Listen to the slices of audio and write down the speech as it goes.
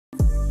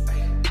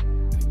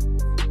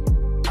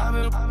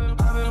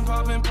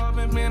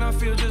man, I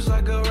feel just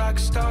like a rock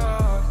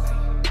star.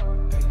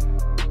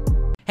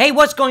 Hey,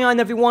 what's going on,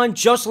 everyone?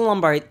 Joseph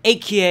Lombard,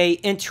 aka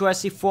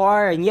Interesting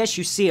 4R, and yes,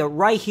 you see it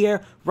right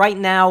here, right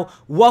now.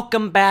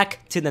 Welcome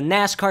back to the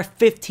NASCAR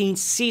 15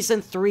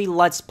 Season 3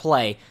 Let's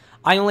Play.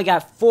 I only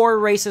got 4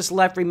 races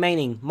left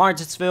remaining: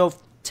 Martinsville,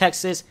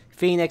 Texas,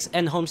 Phoenix,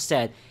 and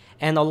Homestead.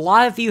 And a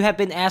lot of you have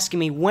been asking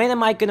me, when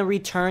am I going to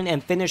return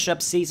and finish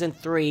up Season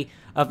 3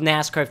 of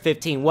NASCAR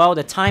 15? Well,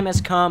 the time has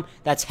come.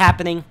 That's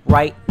happening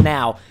right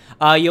now.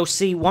 You'll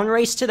see one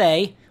race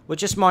today,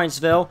 which is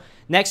Martinsville.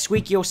 Next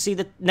week,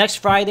 next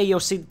Friday, you'll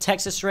see the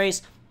Texas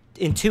race.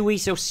 In 2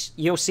 weeks,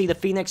 you'll see the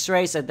Phoenix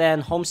race. And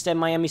then Homestead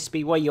Miami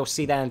Speedway, you'll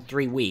see that in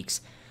 3 weeks.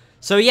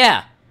 So,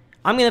 yeah,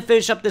 I'm going to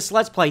finish up this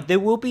Let's Play. There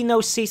will be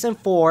no Season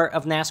 4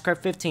 of NASCAR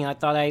 15. I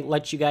thought I'd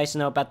let you guys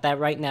know about that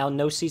right now.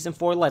 No Season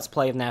 4 Let's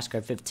Play of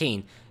NASCAR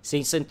 15.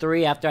 Season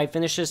 3, after I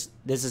finish this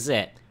is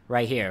it.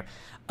 Right here.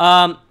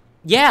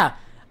 Yeah,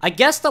 I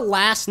guess the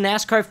last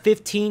NASCAR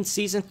 15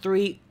 Season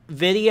 3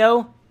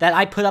 video that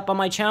I put up on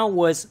my channel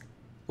was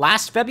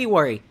last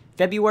February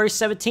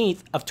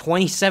 17th of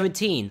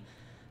 2017.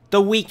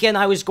 The weekend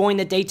I was going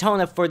to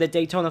Daytona for the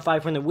Daytona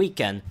 500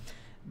 weekend.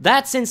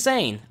 That's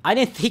insane. I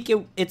didn't think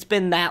it's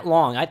been that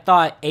long. I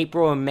thought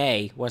April or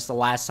May was the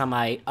last time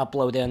I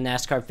uploaded a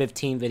NASCAR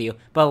 15 video.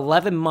 But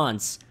 11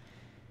 months.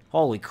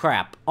 Holy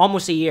crap.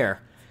 Almost a year.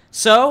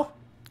 So,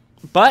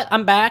 but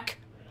I'm back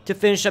to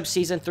finish up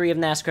Season 3 of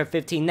NASCAR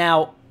 15.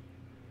 Now,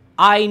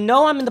 I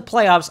know I'm in the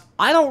playoffs.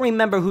 I don't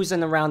remember who's in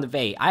the round of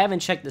 8. I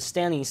haven't checked the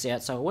standings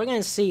yet, so we're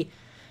going to see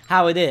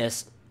how it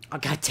is. I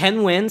got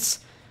 10 wins.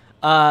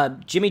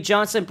 Jimmy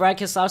Johnson, Brad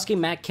Keselowski,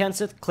 Matt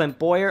Kenseth, Clint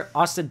Boyer,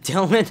 Austin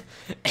Dillon,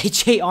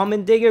 AJ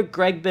Allmendinger,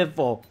 Greg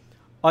Biffle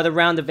are the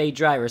round of 8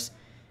 drivers.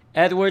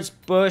 Edwards,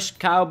 Busch,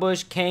 Kyle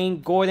Busch,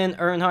 Kane, Gordon,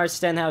 Earnhardt,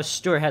 Stenhouse,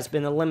 Stewart has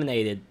been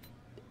eliminated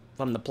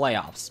from the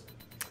playoffs.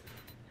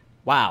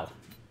 Wow.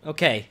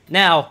 Okay,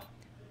 now,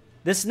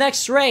 this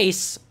next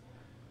race,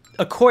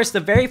 of course,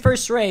 the very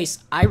first race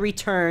I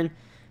return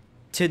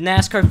to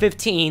NASCAR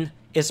 15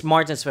 is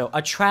Martinsville,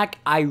 a track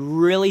I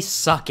really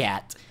suck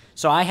at.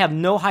 So I have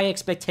no high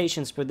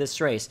expectations for this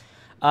race.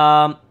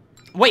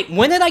 Wait,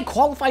 when did I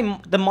qualify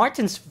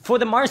for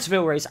the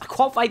Martinsville race? I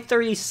qualified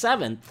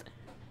 37th.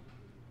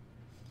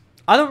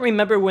 I don't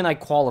remember when I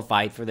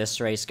qualified for this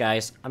race,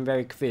 guys. I'm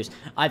very confused.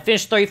 I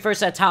finished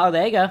 31st at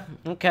Talladega.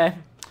 Okay.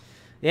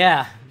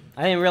 Yeah,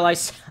 I didn't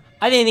realize.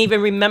 I didn't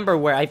even remember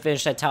where I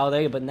finished at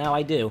Talladega, but now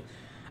I do.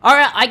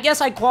 Alright, I guess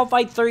I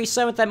qualified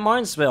 37th at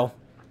Martinsville.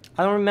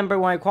 I don't remember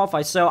when I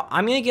qualified, so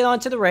I'm going to get on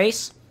to the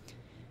race,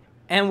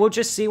 and we'll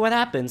just see what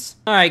happens.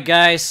 Alright,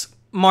 guys,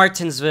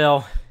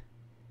 Martinsville.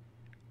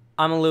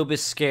 I'm a little bit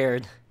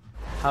scared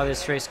how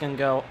this race can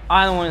go.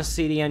 I don't want to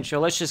see the intro.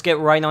 Let's just get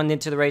right on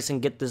into the race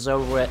and get this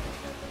over with.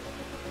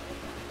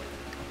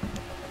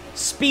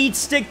 Speed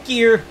stick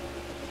gear.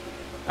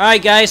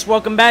 Alright, guys,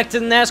 welcome back to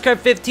the NASCAR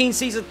 15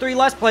 Season 3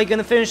 Let's Play.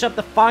 Gonna finish up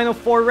the final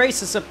 4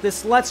 races of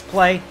this Let's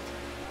Play.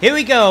 Here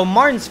we go,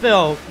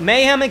 Martinsville.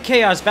 Mayhem and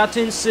chaos about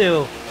to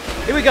ensue.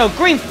 Here we go,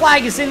 green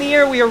flag is in the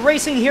air. We are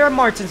racing here at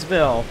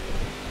Martinsville.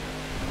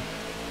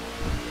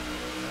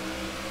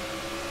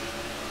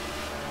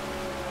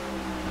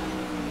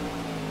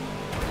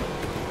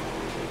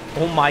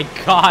 Oh my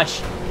gosh.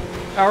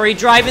 Are we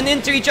driving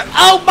into each other?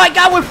 Oh my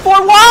god, we're 4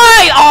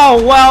 wide!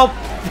 Oh, well,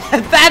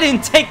 that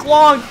didn't take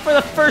long for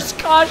the first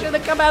caution to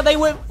come out. They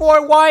went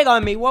 4 wide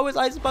on me. What was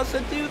I supposed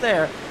to do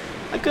there?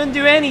 I couldn't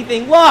do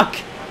anything. Look!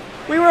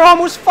 We were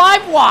almost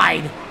 5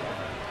 wide!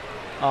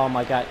 Oh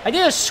my god. I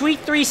did a sweet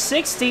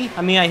 360.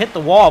 I mean, I hit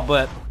the wall,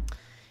 but,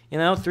 you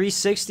know,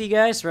 360,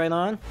 guys, right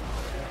on.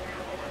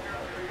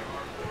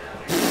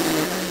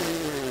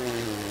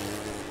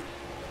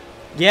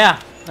 Yeah.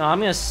 No, I'm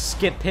gonna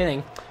skip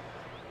pitting.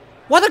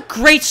 What a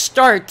great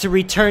start to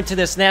return to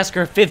this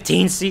NASCAR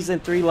 15 Season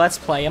 3 Let's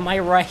Play. Am I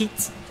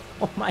right?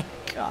 Oh my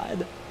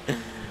god.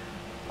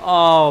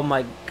 Oh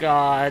my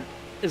god.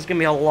 It's gonna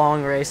be a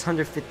long race.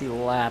 150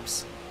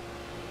 laps.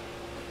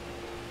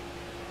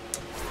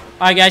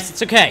 Alright, guys.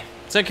 It's okay.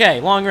 It's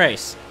okay. Long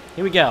race.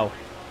 Here we go.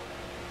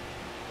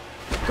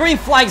 Green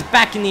flag's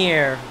back in the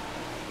air.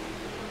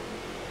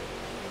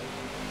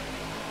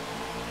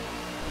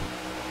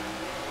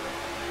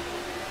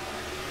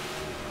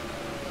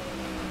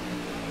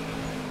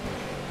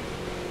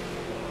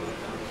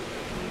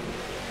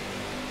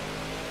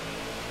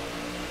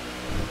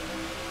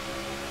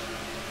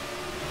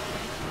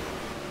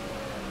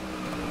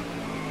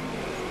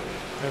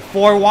 They're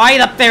 4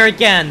 wide up there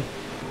again.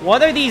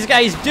 What are these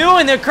guys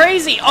doing? They're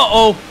crazy.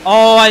 Uh-oh.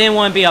 Oh, I didn't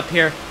want to be up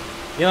here.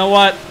 You know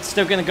what?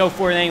 Still going to go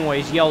for it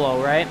anyways.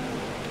 YOLO, right?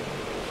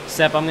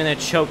 Except I'm going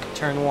to choke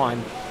turn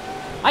 1.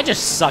 I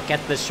just suck at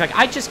this track.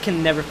 I just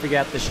can never figure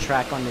out this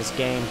track on this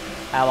game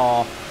at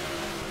all.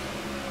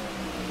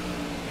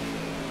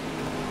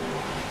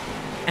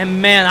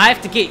 And man, I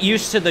have to get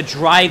used to the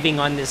driving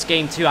on this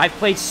game too. I've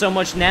played so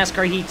much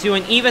NASCAR Heat 2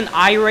 and even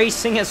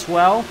iRacing as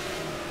well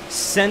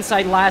since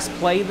I last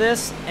played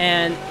this,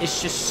 and it's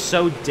just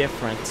so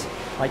different.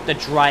 Like the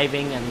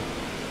driving and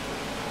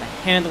the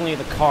handling of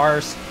the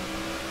cars.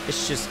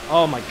 It's just,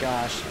 oh my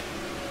gosh.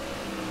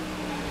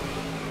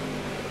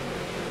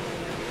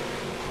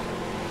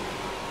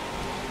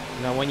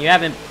 You know, when you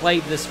haven't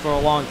played this for a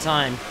long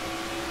time,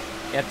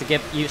 you have to get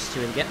used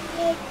to it again.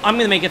 Oh, I'm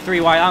gonna make it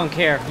 3 wide, I don't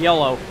care.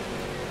 YOLO.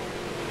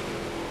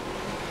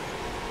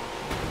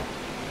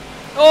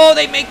 Oh,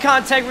 they make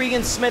contact,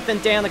 Regan Smith and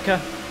Danica.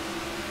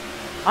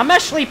 I'm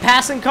actually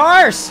passing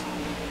cars.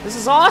 This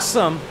is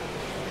awesome.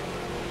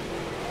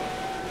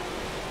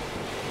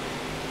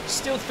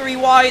 Still 3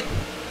 wide.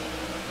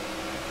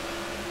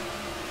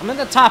 I'm in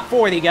the top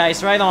 40,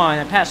 guys, right on.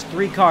 I passed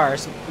 3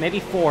 cars, maybe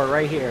 4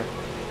 right here.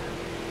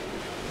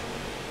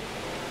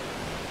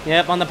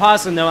 Yep, on the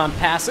positive note, I'm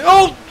passing.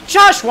 Oh,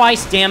 Josh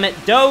Weiss, damn it.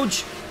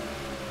 Doge.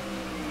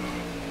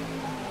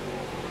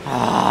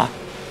 Ah.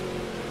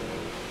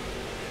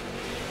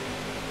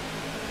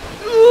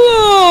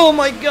 Oh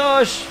my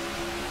gosh.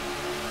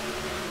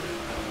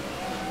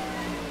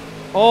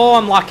 Oh,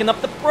 I'm locking up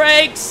the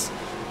brakes.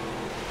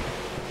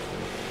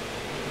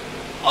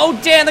 Oh,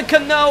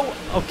 Danica, no.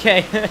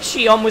 Okay,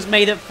 she almost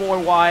made it 4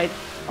 wide.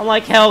 I'm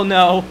like, hell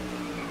no.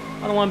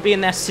 I don't want to be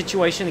in that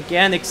situation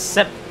again,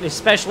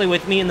 especially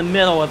with me in the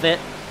middle of it.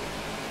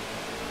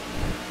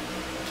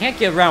 Can't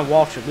get around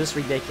Waltrip. This is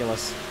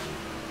ridiculous.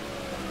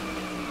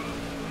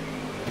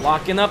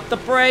 Locking up the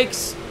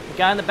brakes.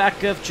 Got in the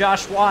back of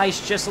Josh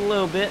Weiss just a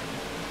little bit.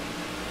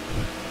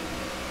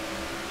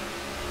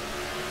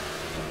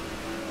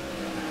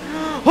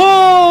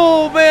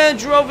 Oh, man.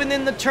 Drove it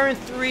in the turn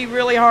 3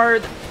 really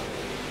hard.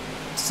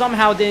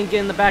 Somehow didn't get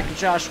in the back of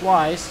Josh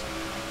Weiss.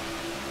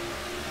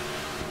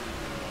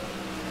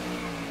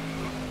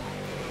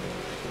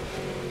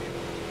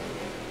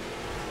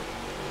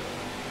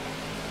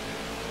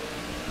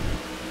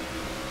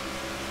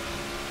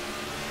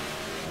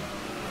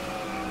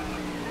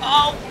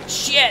 Oh,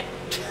 shit.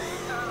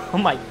 Oh,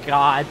 my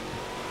God.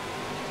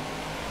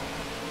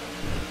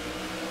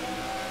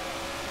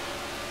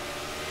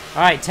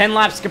 Alright, 10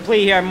 laps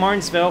complete here at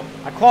Martinsville.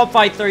 I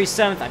qualified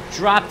 37th. I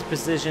dropped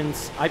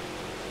positions. I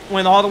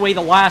went all the way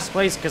to last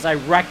place because I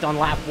wrecked on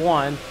lap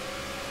 1.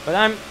 But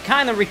I'm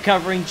kind of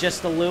recovering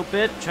just a little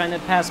bit. Trying to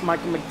pass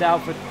Michael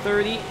McDowell for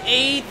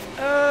 38th.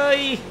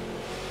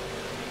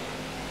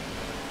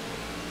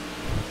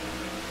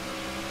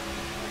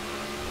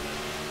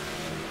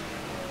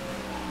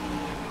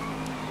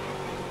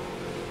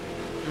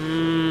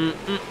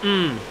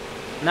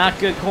 Not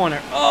good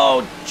corner.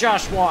 Oh,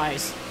 Josh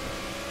Weiss.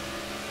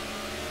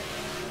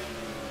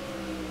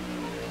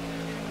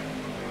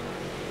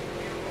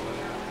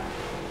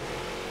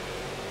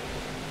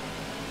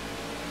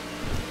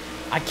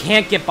 I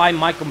can't get by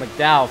Michael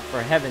McDowell,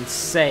 for heaven's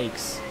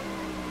sakes.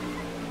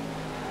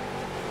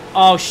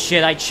 Oh,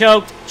 shit, I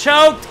choked.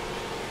 Choked!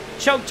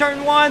 Choked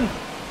turn 1.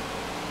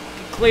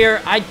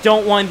 Clear. I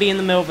don't want to be in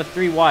the middle of a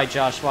 3 wide,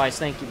 Josh Weiss.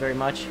 Thank you very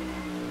much.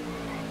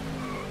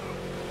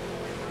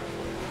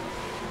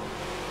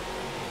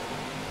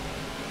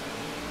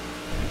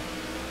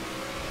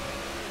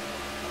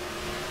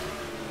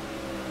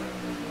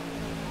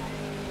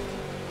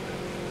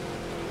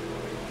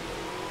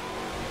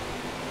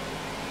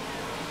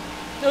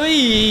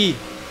 Oy.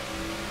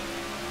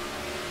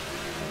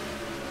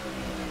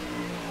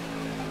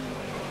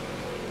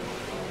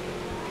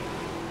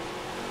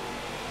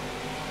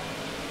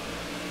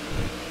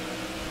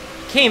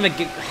 Can't even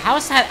get...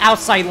 How's that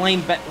outside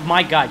lane? But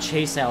my God,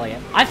 Chase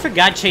Elliott. I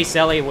forgot Chase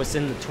Elliott was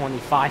in the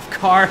 25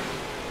 car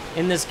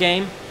in this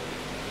game.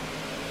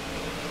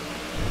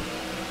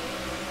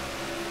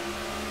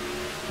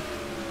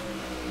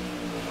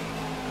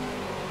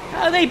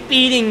 How are they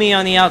beating me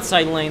on the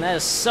outside lane? That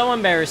is so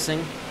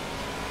embarrassing.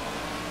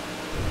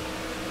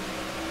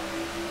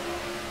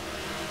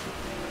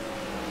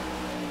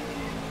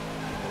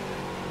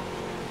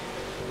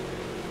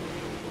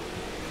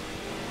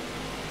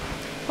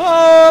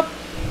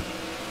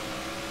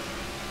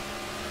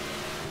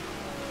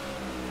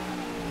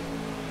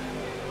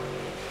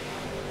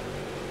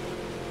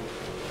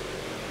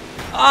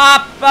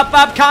 Up!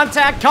 Up,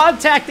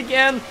 contact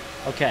again.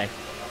 Okay.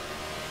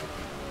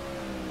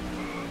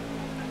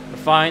 We're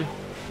fine.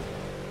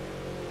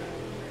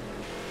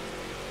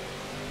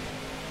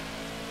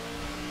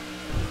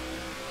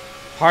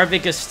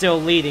 Harvick is still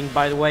leading,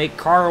 by the way.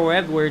 Carl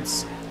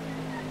Edwards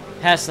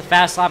has the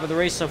fast lap of the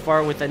race so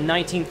far with a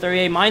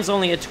 19:38. Mine's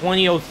only a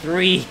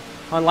 20:03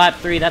 on lap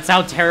 3. That's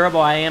how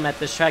terrible I am at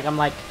this track. I'm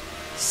like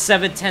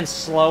 7/10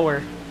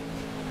 slower.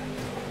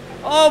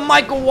 Oh,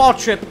 Michael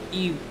Waltrip,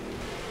 you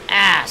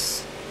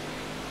ass.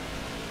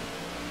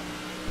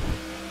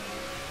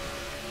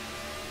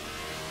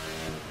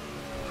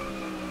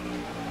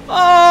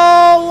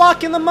 Oh,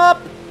 locking them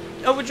up.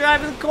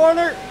 Overdriving the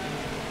corner.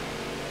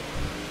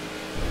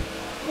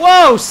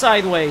 Whoa,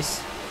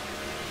 sideways.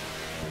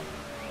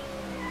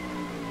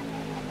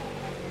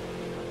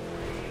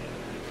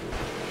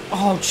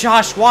 Oh,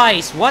 Josh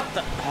Weiss, what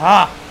the...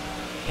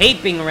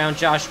 hate being around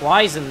Josh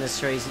Weiss in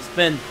this race.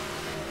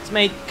 He's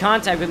made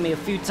contact with me a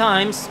few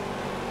times.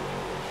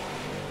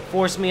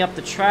 Forced me up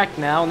the track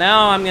now.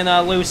 Now I'm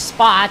gonna lose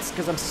spots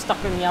because I'm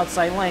stuck in the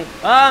outside lane.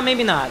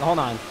 Maybe not. Hold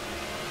on.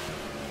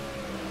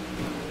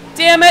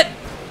 Damn it!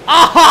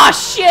 Ah,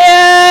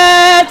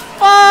 shit!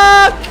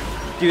 Fuck!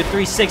 Do a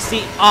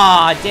 360.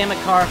 Ah, damn it,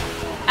 car.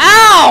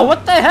 Ow!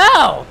 What the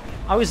hell?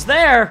 I was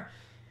there.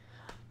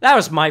 That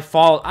was my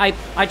fault. I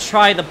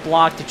tried to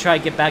block to try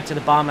to get back to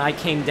the bomb, and I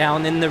came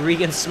down in the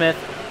Regan Smith.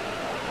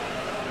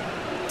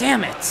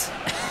 Damn it.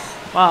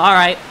 Well,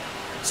 alright.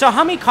 So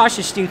how many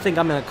cautions do you think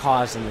I'm gonna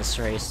cause in this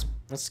race?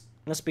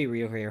 Let's be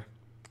real here.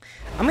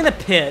 I'm gonna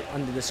pit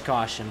under this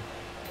caution.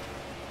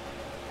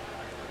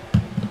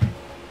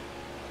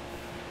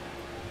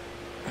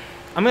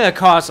 I'm gonna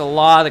cause a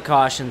lot of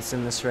cautions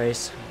in this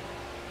race.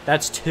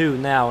 That's 2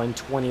 now in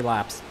 20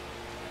 laps.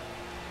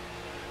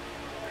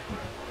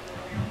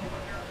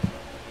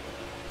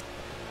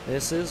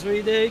 This is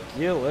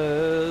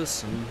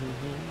ridiculous.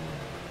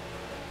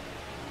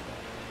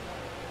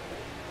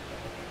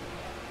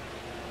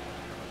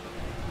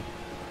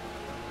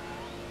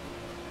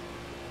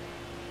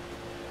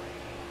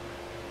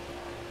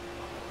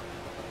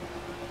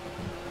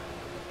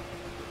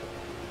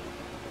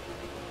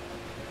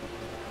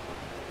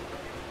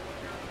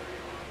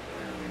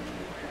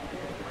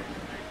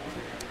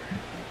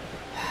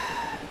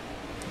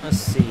 Let's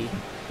see.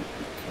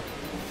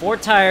 4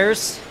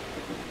 tires.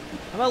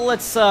 How about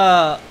let's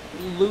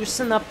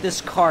loosen up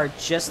this car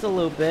just a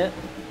little bit.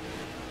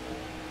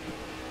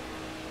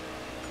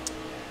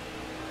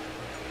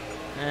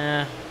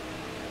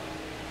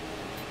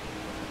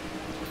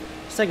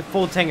 Just take a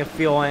full tank of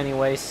fuel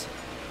anyways.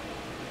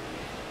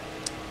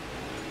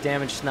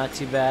 Damage is not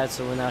too bad,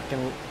 so we're not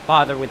gonna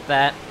bother with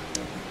that.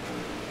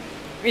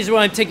 Reason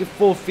why I'm taking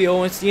full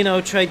fuel is, you know,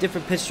 try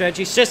different pit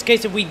strategies, just in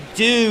case if we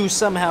do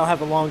somehow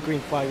have a long green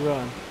flag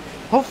run.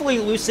 Hopefully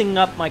loosening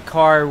up my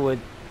car would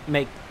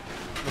make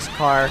this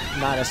car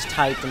not as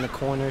tight in the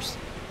corners.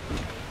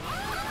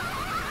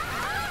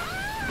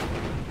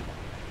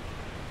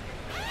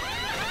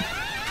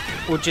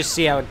 We'll just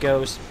see how it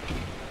goes.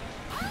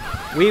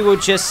 We will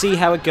just see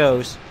how it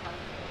goes.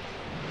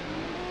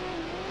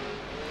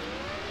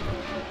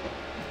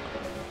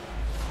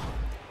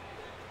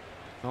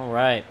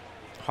 Alright.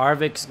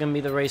 Harvick's gonna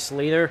be the race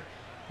leader.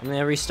 I'm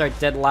gonna restart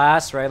dead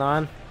last, right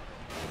on.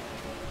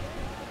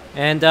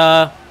 And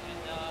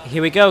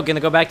here we go, gonna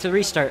go back to the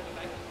restart.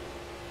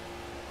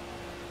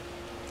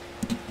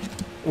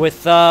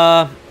 With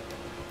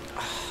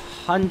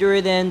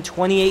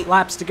 128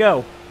 laps to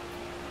go.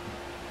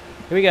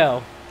 Here we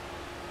go.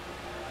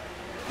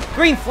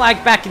 Green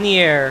flag back in the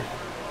air.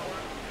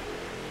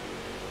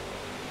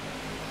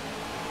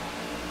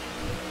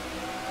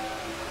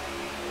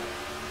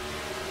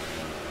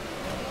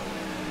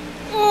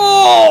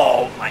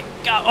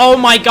 Oh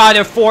my god,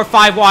 they're 4 or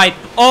 5 wide.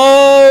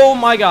 Oh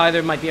my god,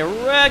 there might be a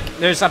wreck.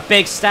 There's a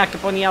big stack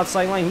up on the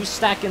outside lane. Who's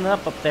stacking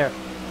up there?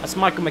 That's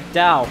Michael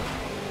McDowell.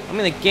 I'm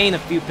gonna gain a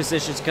few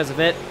positions because of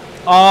it.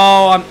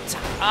 Oh,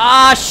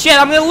 shit,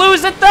 I'm gonna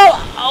lose it though.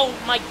 Oh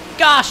my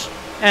gosh.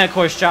 And of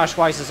course, Josh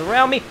Weiss is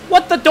around me.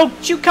 What the?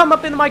 Don't you come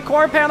up into my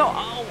core panel?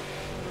 Oh,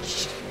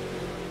 shit.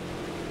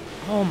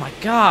 Oh my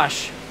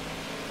gosh.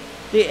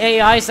 The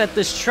AIs at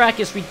this track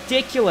is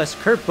ridiculous.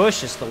 Kurt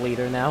Busch is the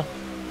leader now.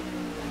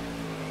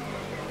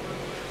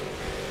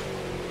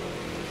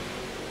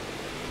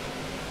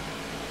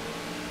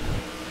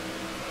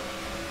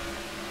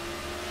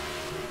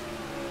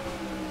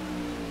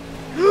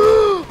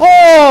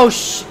 Oh,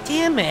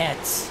 damn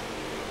it.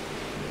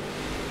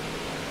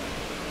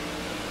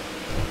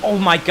 Oh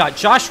my god,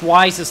 Josh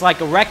Weiss is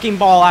like a wrecking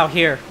ball out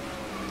here.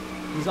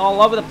 He's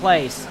all over the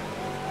place.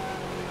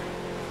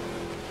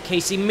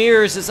 Casey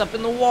Mears is up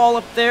in the wall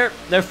up there.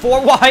 They're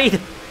 4 wide.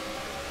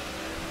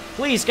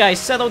 Please, guys,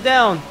 settle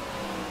down.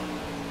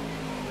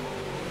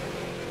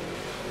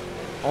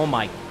 Oh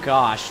my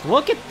gosh,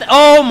 look at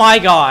oh my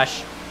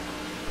gosh.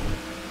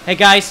 Hey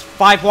guys,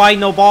 5 wide,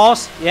 no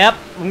balls. Yep,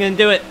 I'm gonna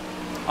do it.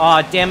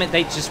 Aw, damn it,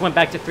 they just went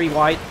back to 3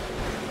 wide.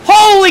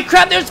 Holy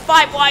crap, there's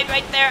 5 wide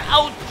right there.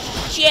 Oh,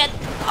 shit.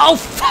 Oh,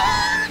 fuck.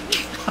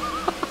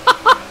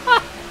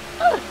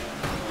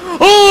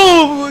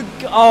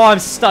 Oh, I'm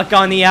stuck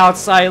on the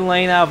outside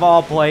lane out of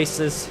all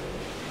places.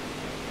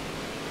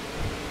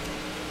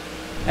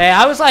 Hey,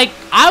 I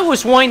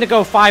was wanting to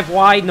go 5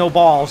 wide, no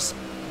balls.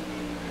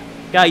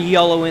 Got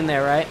yellow in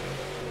there, right?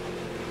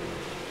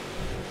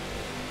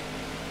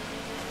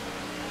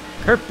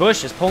 Kurt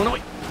Busch is pulling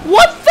away.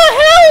 What the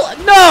hell?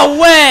 No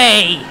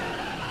way!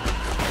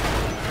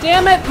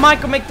 Damn it,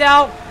 Michael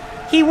McDowell.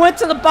 He went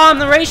to the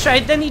bottom of the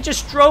racetrack, then he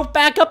just drove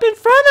back up in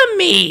front of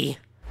me.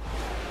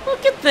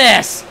 Look at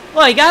this.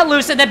 Well, he got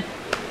loose and then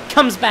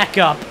comes back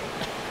up.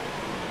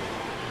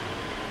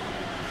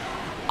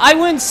 I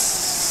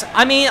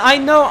mean, I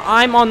know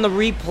I'm on the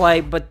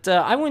replay, but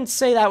I wouldn't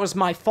say that was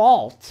my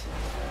fault.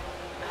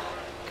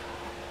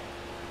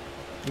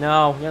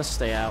 No, I'm gonna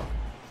stay out.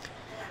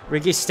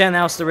 Ricky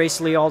Stenhouse, the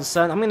race lead all of a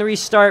sudden. I'm going to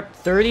restart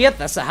 30th.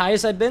 That's the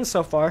highest I've been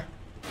so far.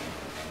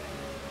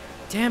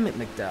 Damn it,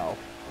 McDowell.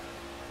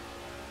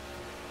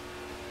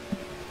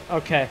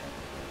 Okay.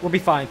 We'll be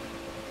fine.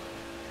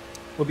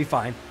 We'll be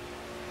fine.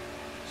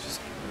 Just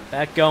get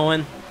back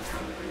going.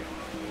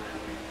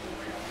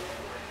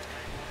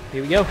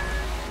 Here we go.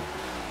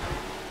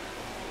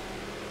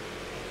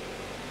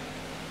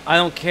 I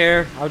don't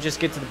care. I'll just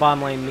get to the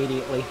bottom lane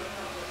immediately.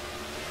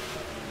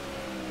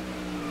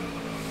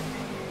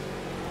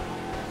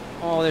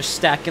 Oh, they're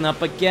stacking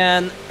up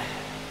again.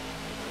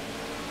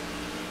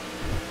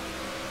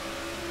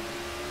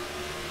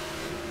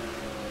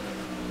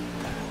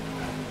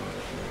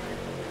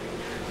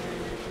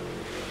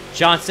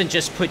 Johnson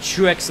just put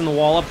Truex in the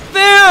wall up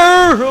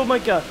there! Oh my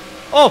god.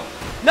 Oh!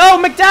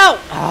 No, McDowell!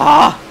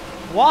 Ah!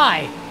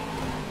 Why?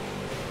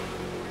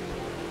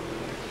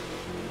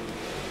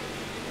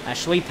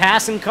 Actually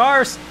passing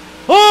cars.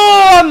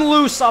 Oh, I'm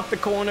loose off the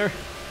corner.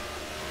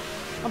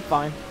 I'm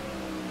fine.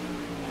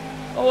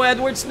 Oh,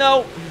 Edwards,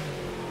 no.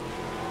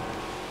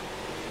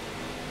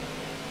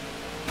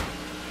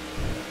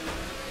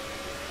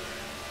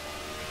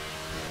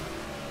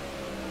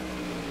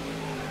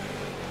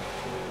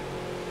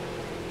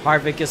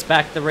 Harvick is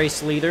back the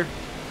race leader.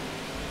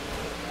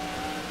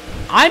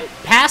 I'm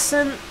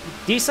passing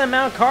decent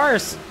amount of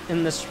cars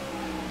in this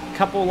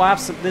couple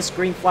laps of this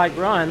green flag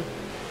run.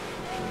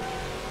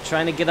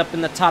 Trying to get up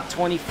in the top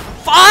 25.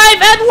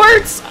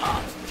 Edwards!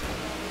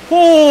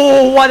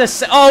 Oh, what a...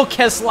 Oh,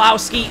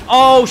 Keselowski.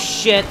 Oh,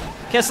 shit.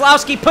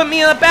 Keselowski put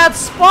me in a bad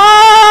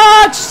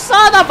spot!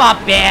 Son of a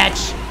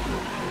bitch!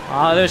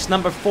 Oh, there's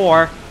number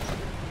 4.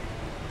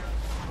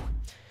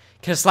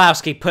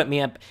 Keselowski put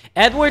me up.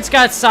 Edwards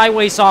got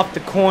sideways off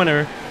the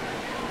corner.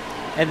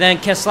 And then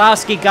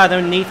Keselowski got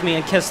underneath me,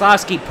 and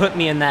Keselowski put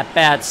me in that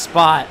bad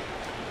spot.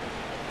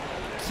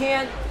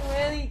 Can't do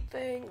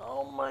anything.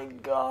 Oh my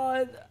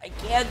god. I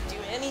can't do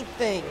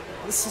anything.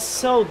 This is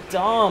so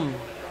dumb.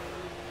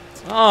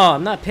 Oh,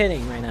 I'm not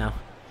pitting right now.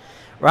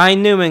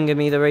 Ryan Newman gonna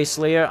be the race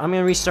leader. I'm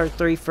gonna restart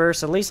 3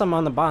 first. At least I'm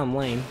on the bottom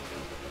lane.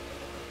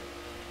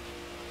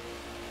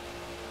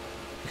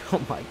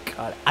 Oh my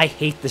god, I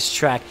hate this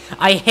track.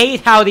 I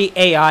hate how the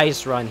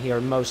AIs run here,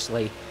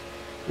 mostly.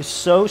 It's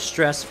so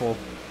stressful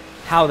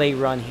how they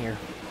run here.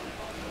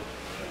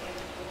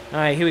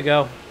 Alright, here we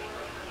go.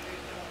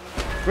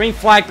 Green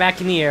flag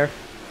back in the air.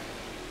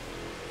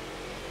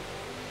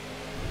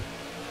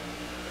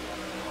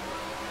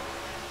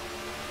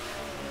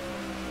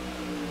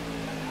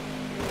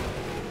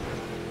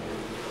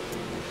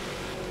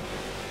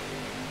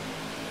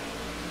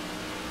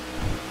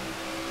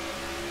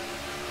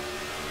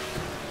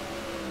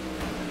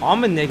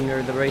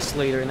 Allmendinger, the race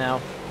leader now.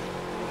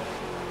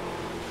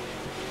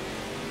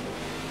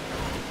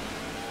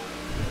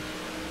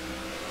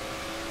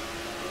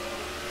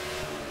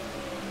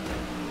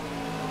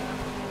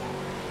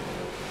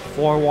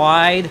 Four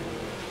wide.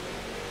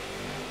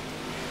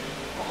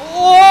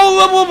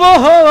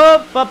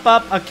 Oh,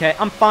 up. Okay,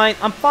 I'm fine.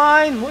 I'm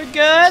fine. We're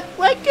good.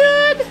 We're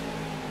good.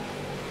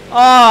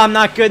 Oh, I'm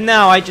not good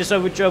now. I just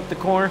overdrove the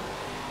corner.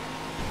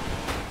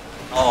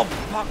 Oh,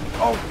 fuck.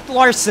 Oh,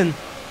 Larson.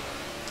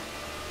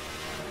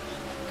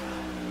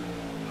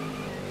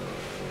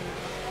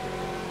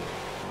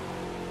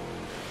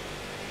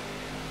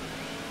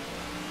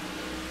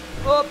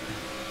 Up.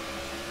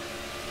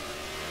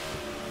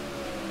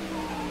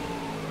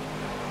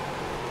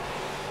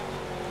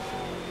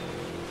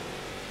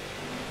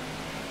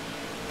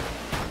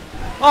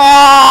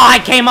 Oh, I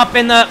came up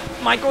in the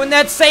micro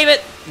net. Save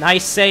it.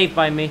 Nice save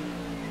by me.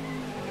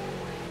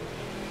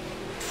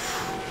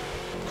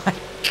 My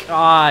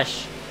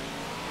gosh.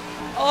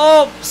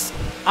 Oh,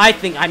 I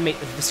think I made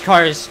this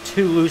car is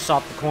too loose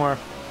off the corner.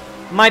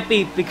 Might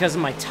be because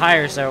of my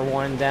tires that are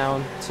worn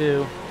down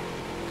too.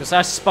 Because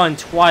I spun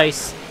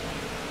twice.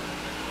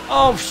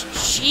 Oh,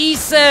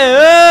 Jesus!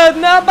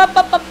 No,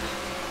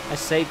 I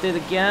saved it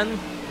again.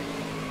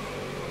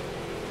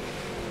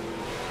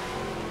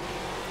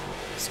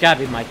 It's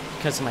gotta be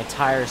because of my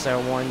tires that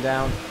are worn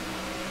down.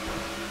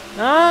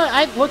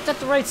 I looked at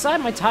the right side.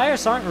 My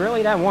tires aren't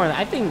really that worn.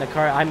 I think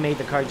I made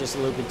the car just a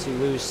little bit too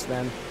loose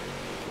then.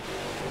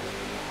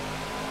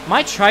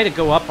 Might try to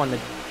go up on the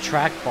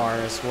track bar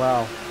as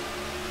well.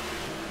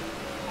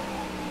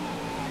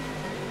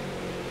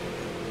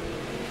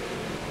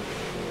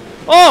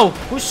 Oh,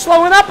 who's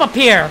slowing up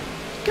here?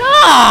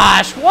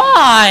 Gosh,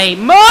 why?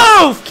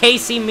 Move,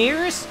 Casey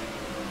Mears.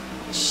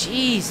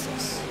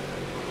 Jesus.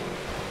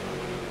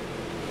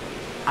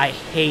 I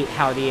hate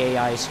how the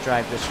AIs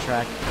drive this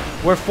track.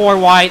 We're 4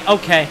 wide.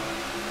 Okay.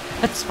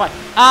 That's fine.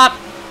 Up.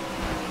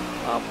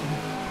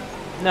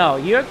 Oh. No,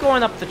 you're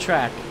going up the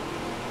track.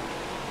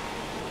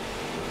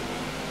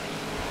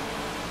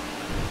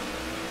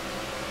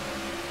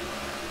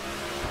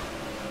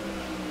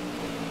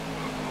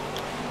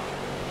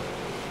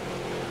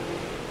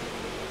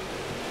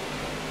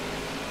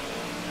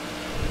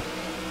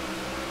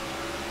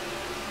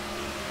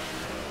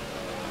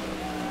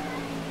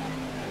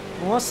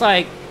 Looks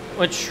like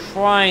we're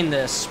trying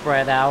to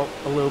spread out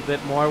a little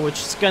bit more, which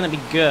is going to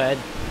be good.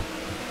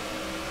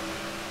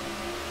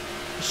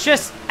 It's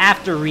just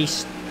after on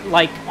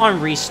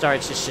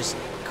restarts, it's just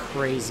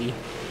crazy.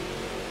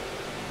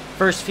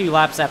 First few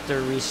laps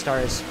after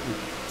restart is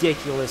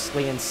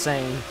ridiculously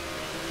insane.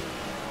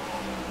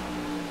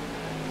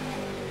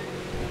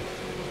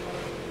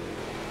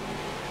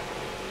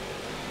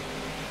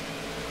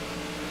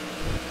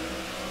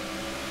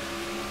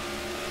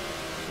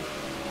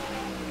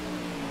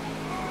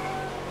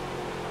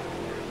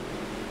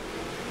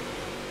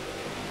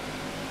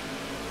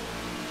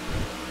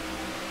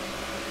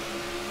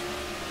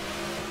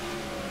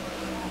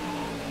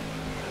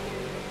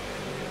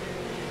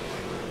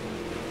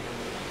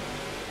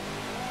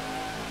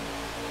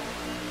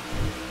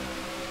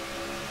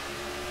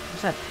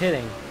 Who's that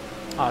hitting?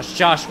 Oh, it's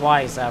Josh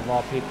Wise, out of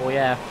all people,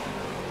 yeah.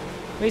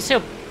 At least he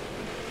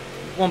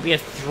won't be a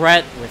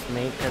threat with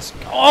me, because...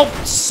 Oh,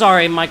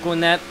 sorry, Michael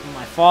Annette.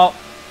 My fault.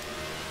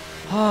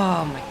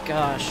 Oh, my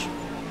gosh.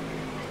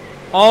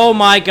 Oh,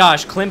 my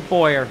gosh. Clint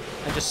Boyer.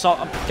 I just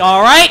saw...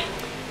 Alright!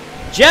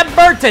 Jeb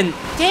Burton.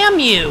 Damn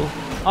you.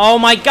 Oh,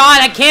 my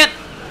God. I can't...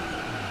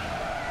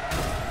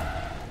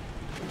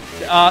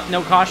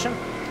 No caution?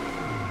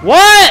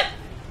 What?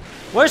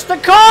 Where's the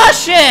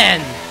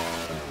caution?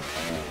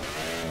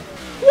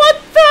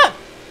 What the?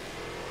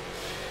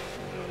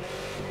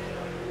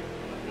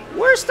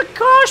 Where's the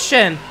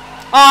caution?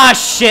 Ah,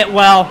 shit.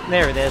 Well,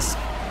 there it is.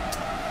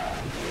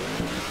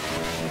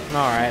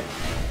 Alright.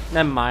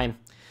 Never mind.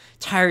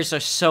 Tires are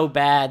so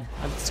bad.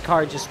 This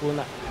car just will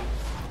not...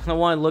 I don't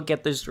want to look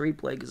at this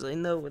replay because I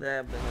know what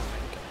happened.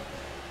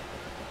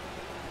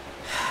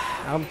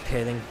 I'm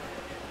kidding.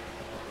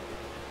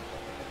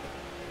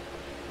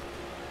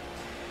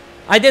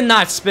 I did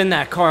not spin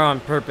that car on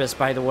purpose,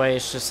 by the way.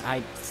 It's just,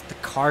 the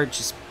car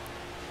just...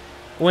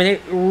 When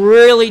it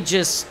really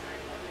just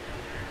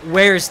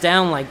wears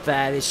down like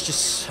that, it's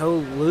just so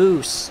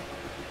loose.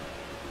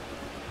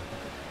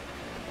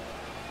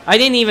 I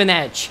didn't even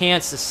have a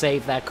chance to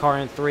save that car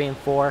in 3 and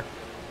 4.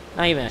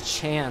 Not even a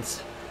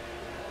chance.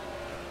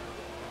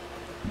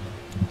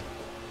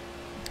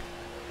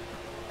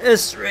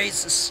 This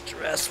race is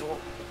stressful.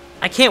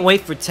 I can't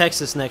wait for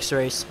Texas next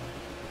race.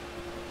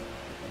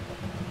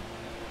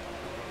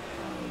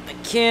 I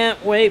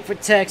can't wait for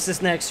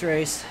Texas next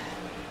race.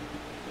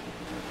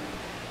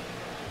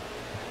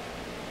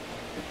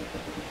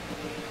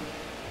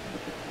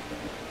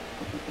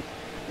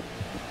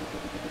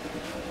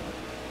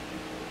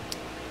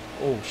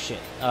 Oh shit.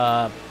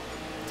 I'm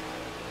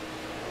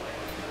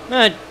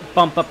gonna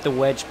bump up the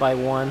wedge by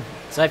 1.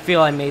 So I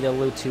feel I made it a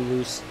little too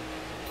loose.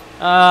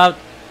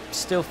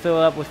 Still fill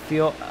it up with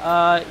fuel.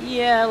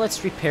 Yeah,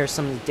 let's repair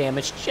some of the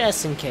damage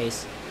just in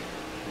case.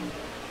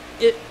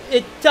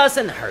 It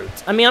doesn't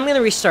hurt. I mean, I'm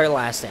gonna restart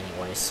last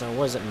anyway, so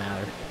what does it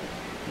matter?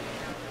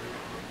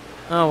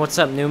 Oh, what's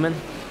up, Newman?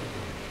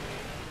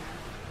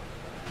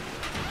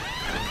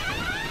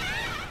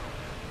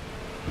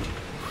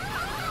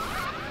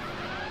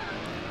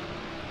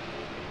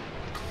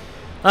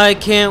 I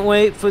can't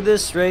wait for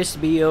this race to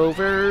be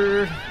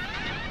over.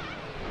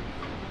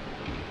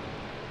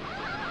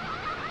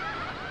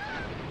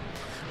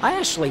 I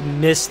actually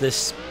miss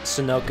this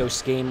Sunoco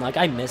scheme. Like,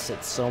 I miss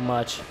it so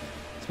much.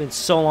 It's been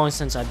so long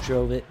since I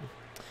drove it.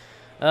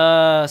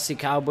 See,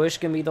 Kyle Busch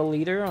gonna be the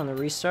leader on the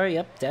restart.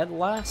 Yep, dead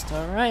last.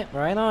 Alright,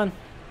 right on.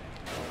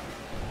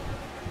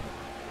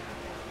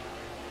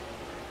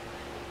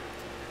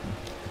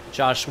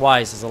 Josh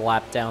Wise is a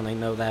lap down. I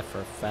know that for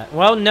a fact.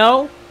 Well,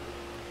 no.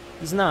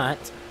 He's not.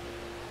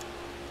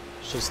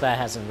 It's just that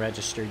hasn't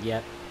registered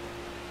yet.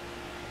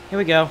 Here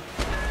we go.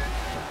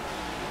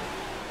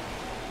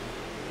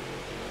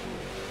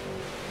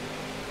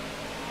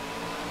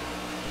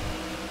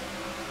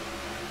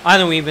 I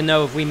don't even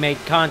know if we made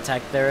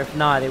contact there. If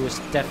not, it was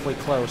definitely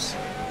close.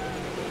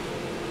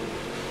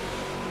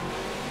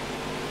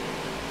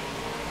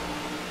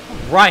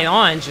 Right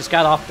on. Just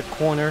got off the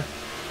corner.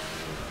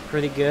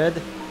 Pretty good.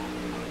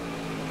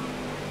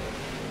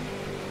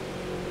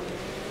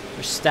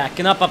 We're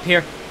stacking up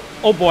here.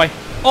 Oh boy.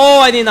 Oh,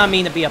 I did not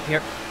mean to be up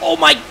here. Oh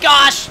my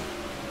gosh!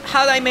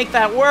 How did I make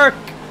that work?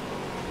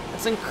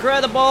 That's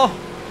incredible.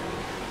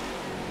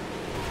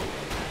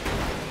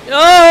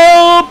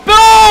 Oh,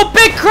 boom!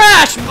 Big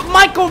crash!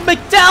 Michael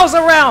McDowell's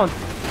around.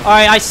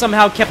 Alright, I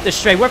somehow kept this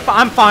straight.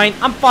 I'm fine.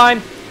 I'm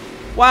fine.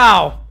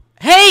 Wow.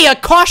 Hey, a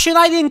caution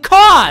I didn't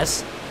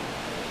cause!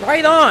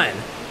 Right on.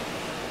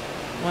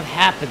 What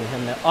happened to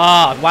him?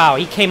 Oh, wow.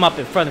 He came up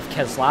in front of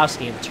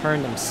Keselowski and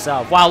turned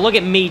himself. Wow, look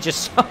at me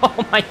just...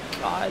 Oh, my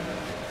God.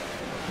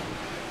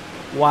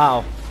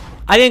 Wow.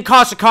 I didn't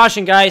cause a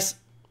caution, guys.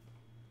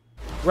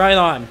 Right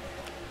on.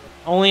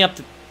 Only up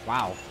to...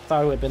 Wow.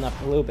 Thought it would have been up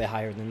a little bit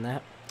higher than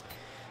that.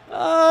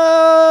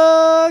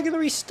 Gonna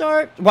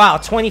restart. Wow,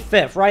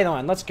 25th. Right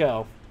on. Let's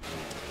go.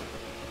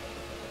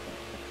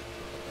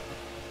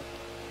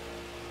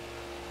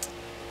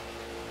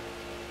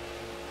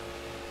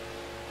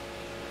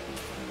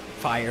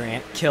 Fire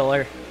ant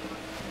killer.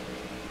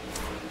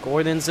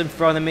 Gordon's in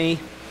front of me.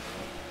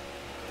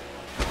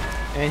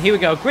 And here we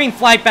go. Green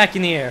flag back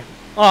in the air.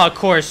 Oh, of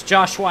course.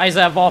 Josh Wise,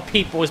 out of all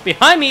people, was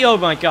behind me. Oh,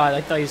 my God.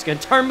 I thought he was going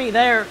to turn me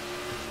there.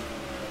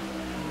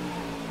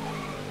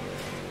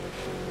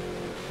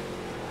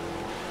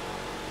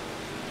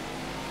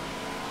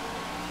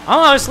 I'll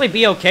honestly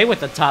be okay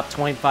with the top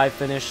 25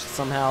 finish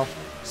somehow.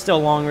 Still a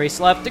long race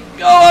left to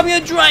go. I'm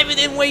going to drive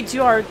it in way too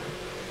hard.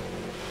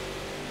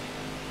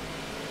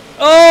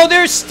 Oh,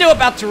 they're still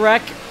about to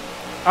wreck.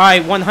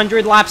 Alright,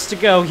 100 laps to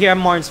go here at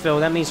Martinsville.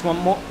 That means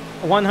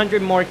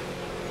 100 more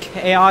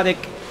chaotic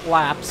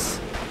laps.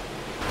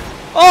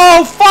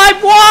 Oh,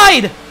 5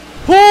 wide!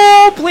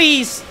 Oh,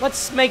 please.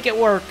 Let's make it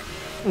work.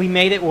 We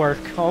made it work.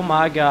 Oh,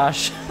 my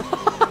gosh.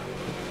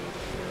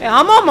 Yeah,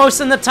 I'm almost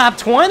in the top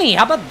 20.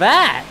 How about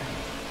that?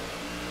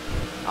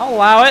 I'll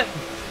allow it.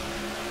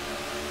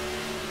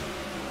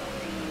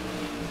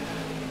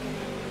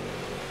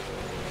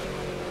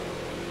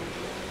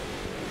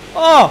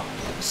 Oh,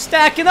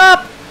 stacking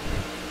up.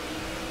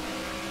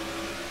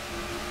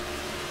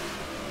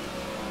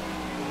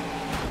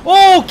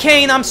 Oh,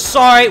 Kane, I'm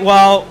sorry.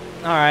 Well,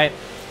 alright.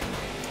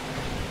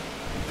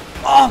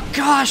 Oh,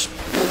 gosh.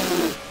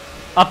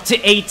 Up to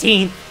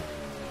 18.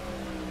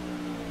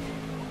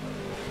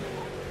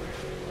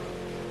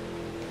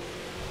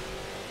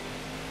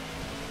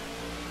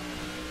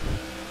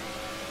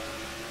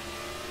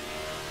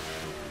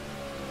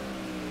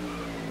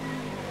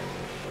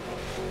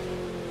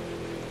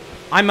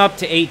 I'm up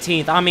to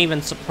 18th. I'm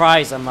even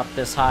surprised I'm up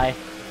this high.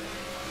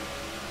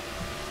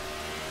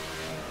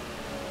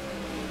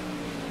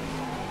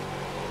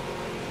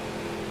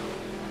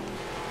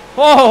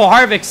 Oh,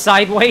 Harvick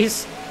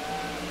sideways.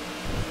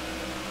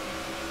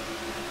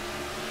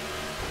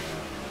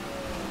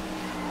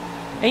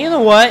 And you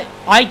know what?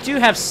 I do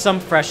have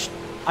fresher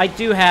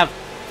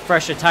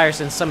tires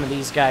than some of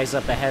these guys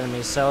up ahead of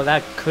me, so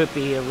that could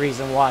be a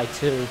reason why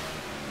too.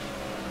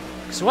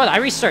 Cause what? I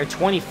restarted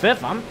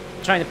 25th. I'm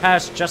trying to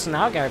pass Justin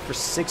Allgaier for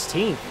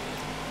 16th.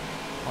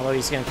 Although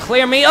he's gonna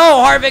clear me.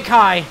 Oh, Harvick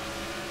high.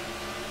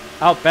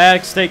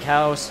 Outback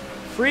Steakhouse.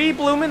 Free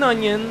bloomin'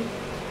 onion.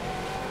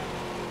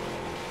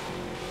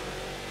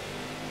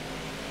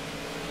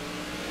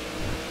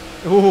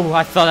 Ooh,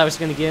 I thought I was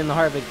gonna get in the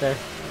Harvick there.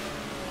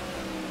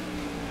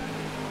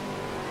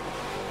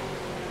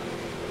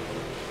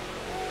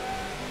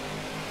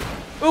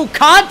 Ooh,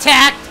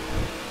 contact!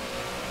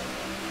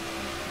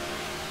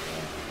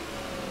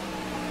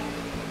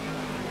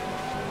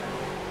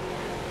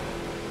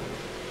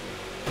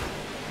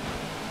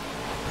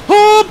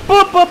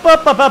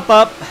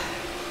 Up.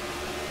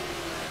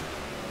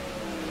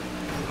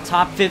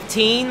 Top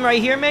 15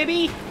 right here,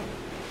 maybe?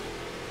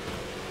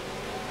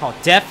 Oh,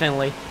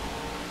 definitely.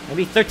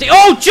 Maybe 13.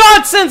 Oh,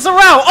 Johnson's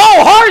around!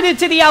 Oh, hard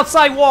into the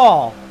outside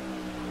wall!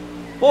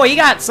 Boy, he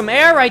got some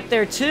air right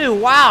there, too.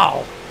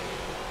 Wow.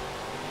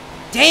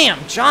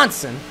 Damn,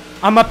 Johnson.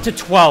 I'm up to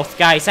 12th,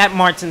 guys, at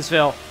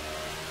Martinsville.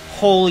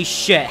 Holy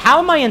shit. How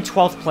am I in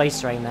 12th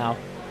place right now?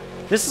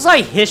 This is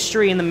like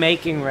history in the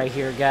making right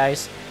here,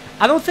 guys.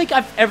 I don't think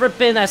I've ever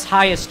been as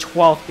high as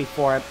 12th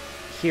before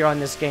here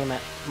on this game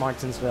at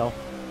Martinsville.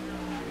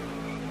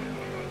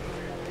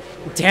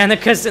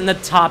 Danica's in the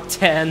top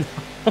 10.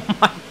 Oh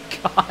my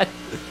god.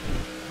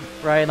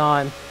 Right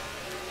on.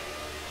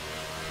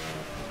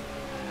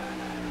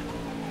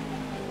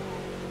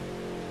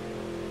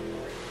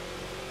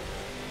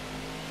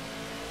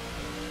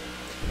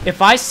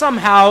 If I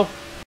somehow...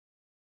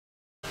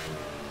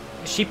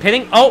 Is she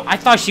pitting? Oh, I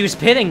thought she was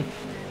pitting.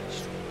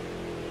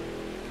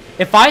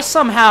 If I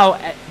somehow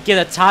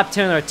get a top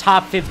 10 or a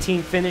top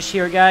 15 finish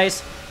here,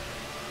 guys,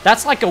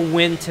 that's like a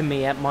win to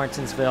me at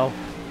Martinsville.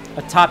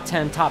 A top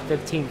 10, top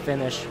 15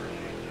 finish.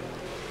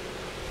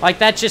 Like,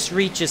 that just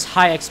reaches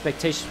high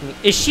expectations for me.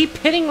 Is she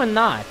pitting or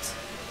not?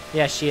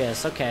 Yeah, she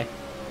is. Okay.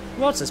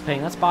 Who else is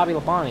pitting? That's Bobby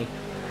Labonte.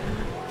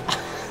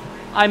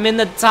 I'm in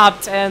the top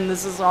 10.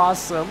 This is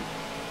awesome.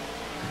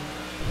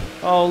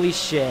 Holy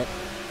shit.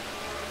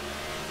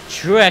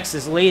 Truex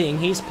is leading.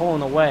 He's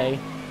pulling away.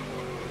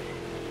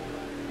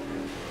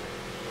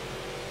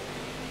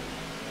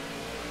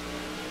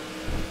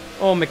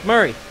 Oh,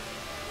 McMurray.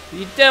 What are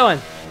you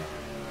doing?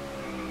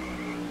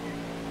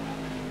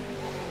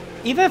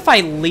 Even if I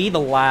lead a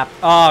lap...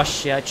 Oh,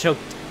 shit. I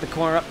choked the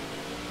corner up.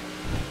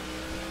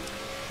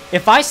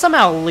 If I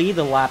somehow lead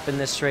a lap in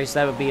this race,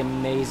 that would be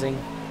amazing.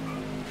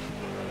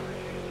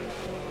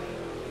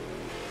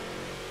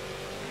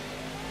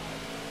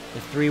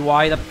 The 3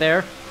 wide up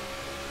there.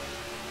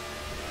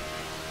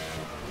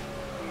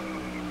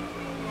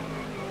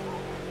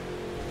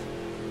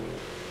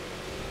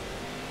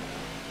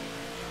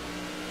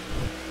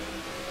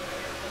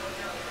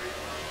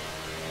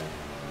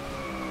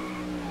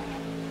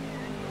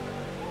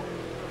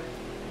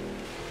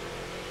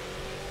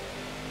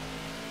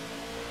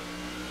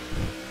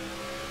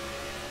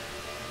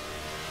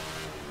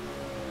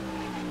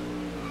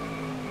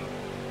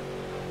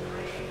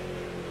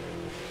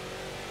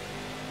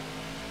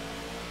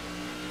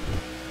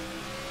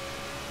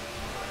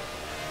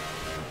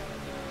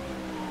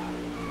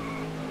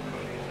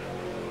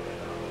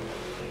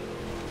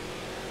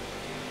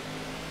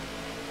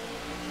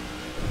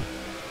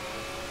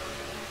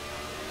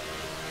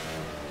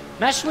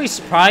 I'm actually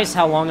surprised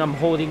how long I'm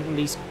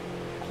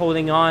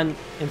holding on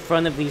in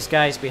front of these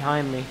guys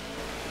behind me.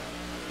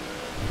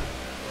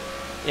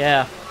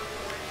 Yeah.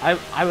 I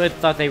would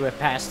have thought they would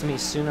pass me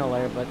sooner or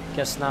later, but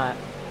guess not.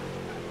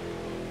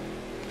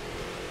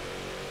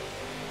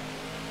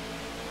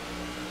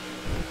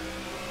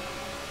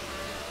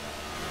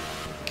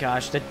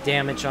 Gosh, the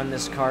damage on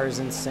this car is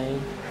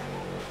insane.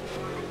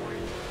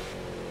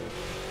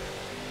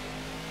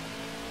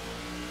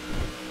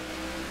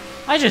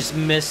 I just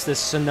miss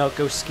this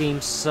Sunoco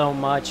scheme so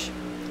much.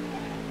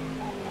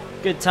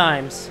 Good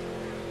times.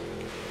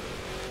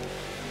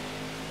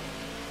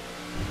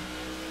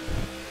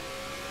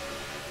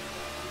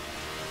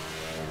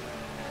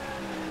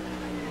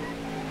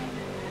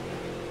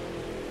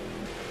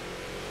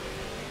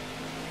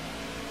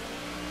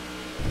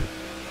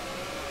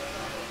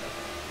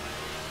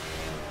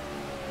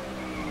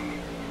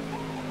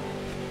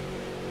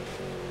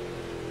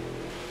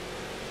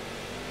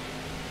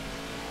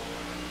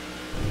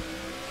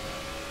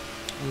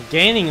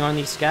 gaining on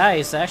these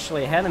guys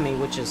actually ahead of me,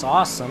 which is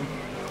awesome.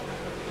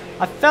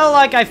 I felt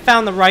like I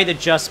found the right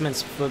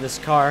adjustments for this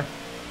car.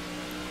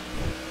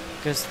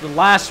 Because the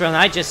last run,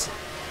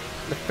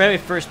 the very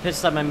first pit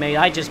stop I made,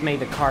 I just made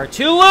the car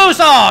too loose.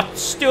 Oh,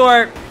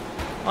 Stewart.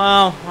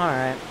 Well,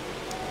 alright.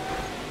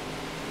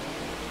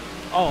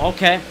 Oh,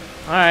 okay.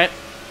 Alright.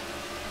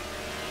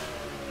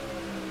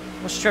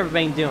 What's Trevor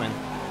Bayne doing?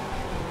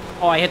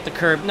 Oh, I hit the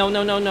curb. No,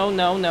 no, no, no,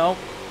 no, no.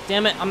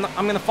 Damn it, I'm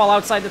gonna fall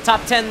outside the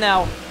top 10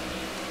 now.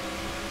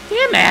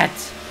 Damn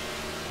it!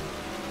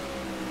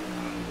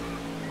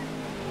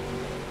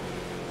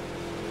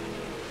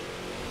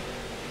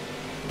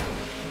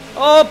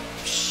 Oh,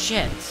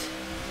 shit.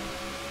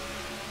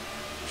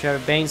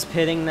 Trevor Bayne's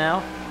pitting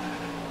now.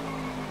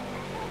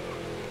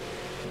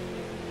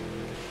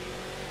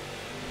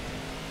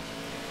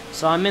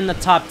 So I'm in the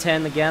top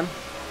 10 again,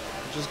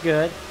 which is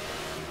good.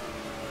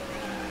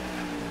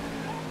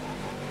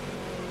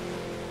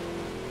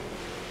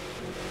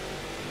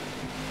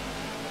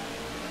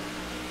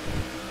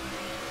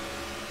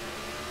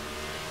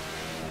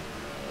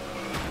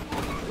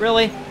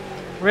 Really?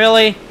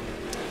 Really?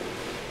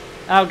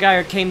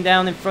 Outguyer came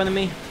down in front of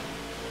me.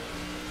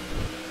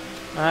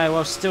 Alright,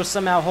 well, still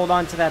somehow hold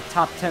on to that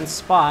top 10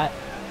 spot.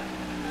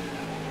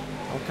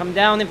 Don't come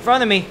down in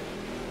front of me.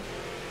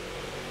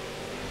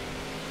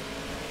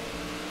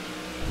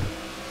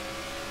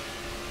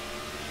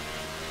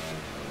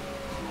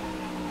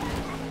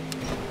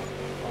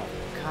 Oh,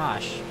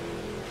 gosh.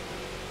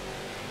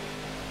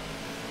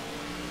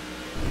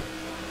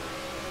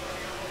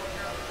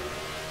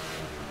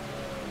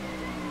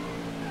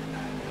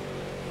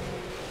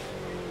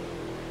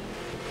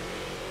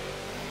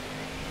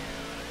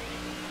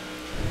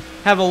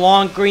 Have a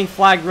long green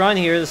flag run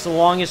here. This is the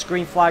longest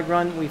green flag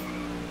run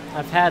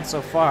I've had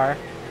so far.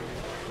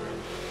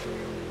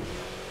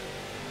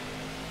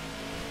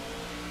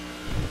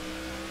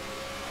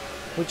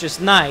 Which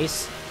is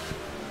nice.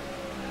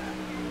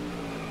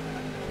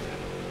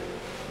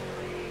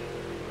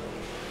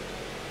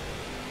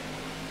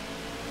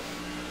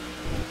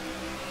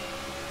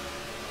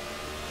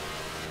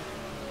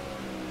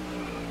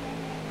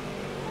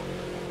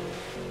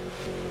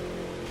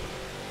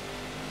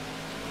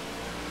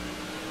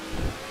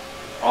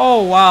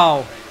 Oh,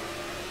 wow.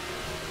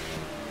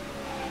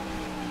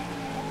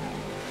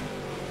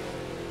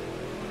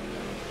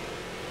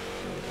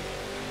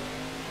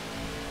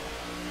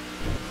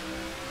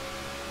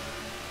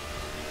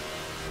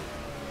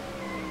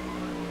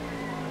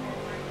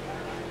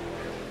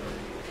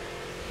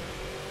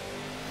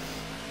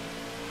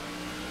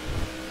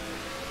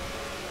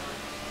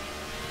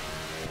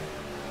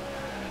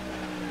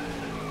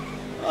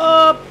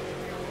 Up.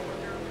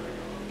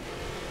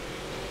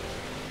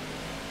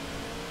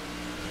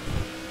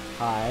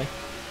 Hi.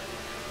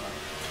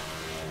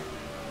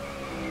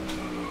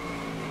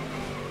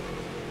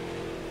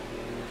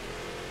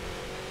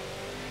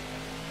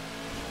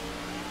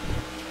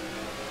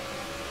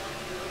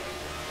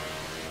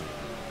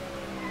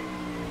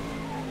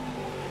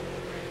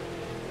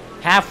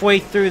 Halfway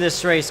through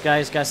this race,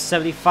 guys. Got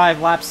 75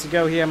 laps to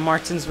go here in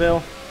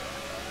Martinsville.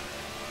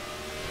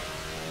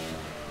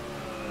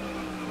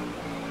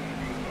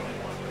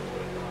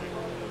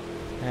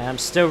 And I'm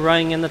still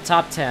running in the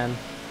top 10.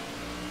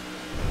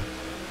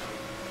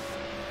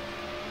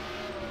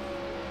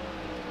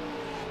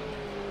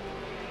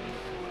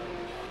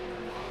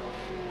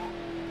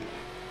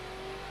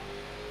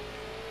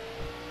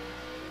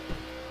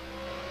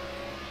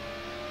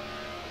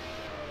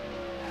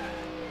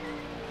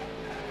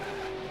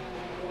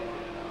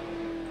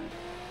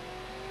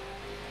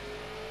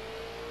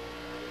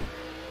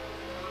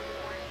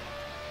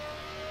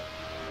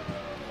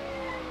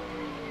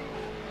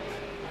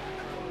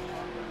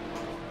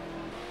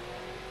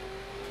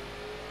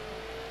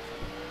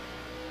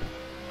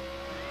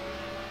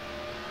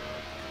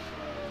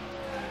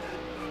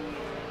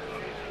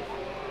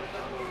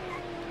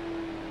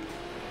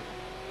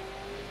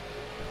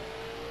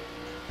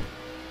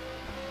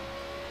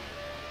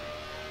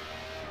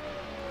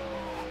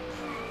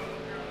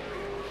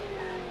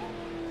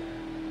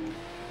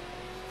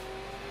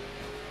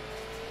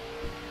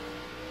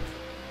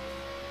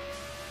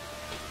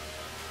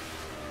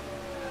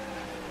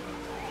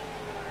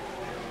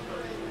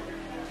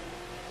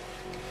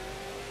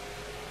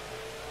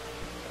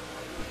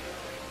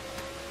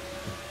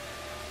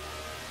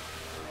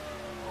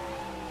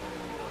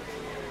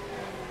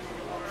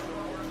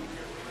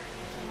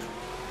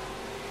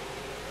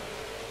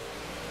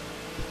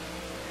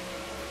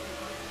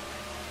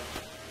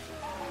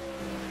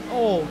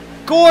 Oh,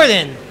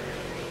 Gordon!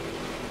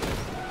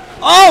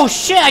 Oh,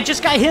 shit! I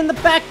just got hit in the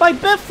back by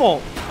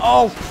Biffle!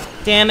 Oh,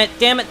 damn it,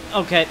 damn it.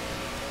 Okay.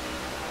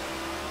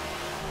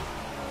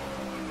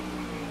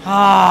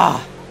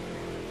 Ah.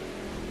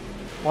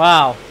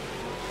 Wow.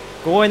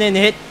 Gordon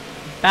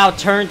about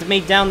turned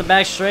me down the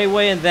back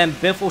straightaway, and then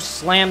Biffle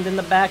slammed in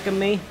the back of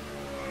me.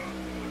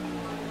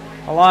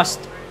 I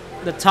lost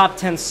the top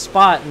 10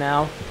 spot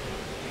now,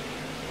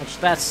 which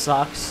that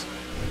sucks.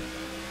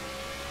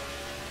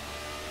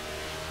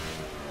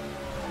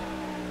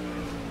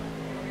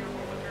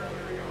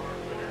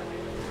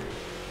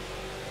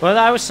 But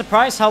I was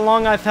surprised how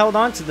long I've held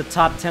on to the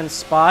top 10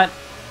 spot.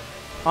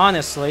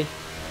 Honestly.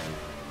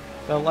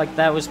 Felt like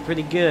that was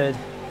pretty good.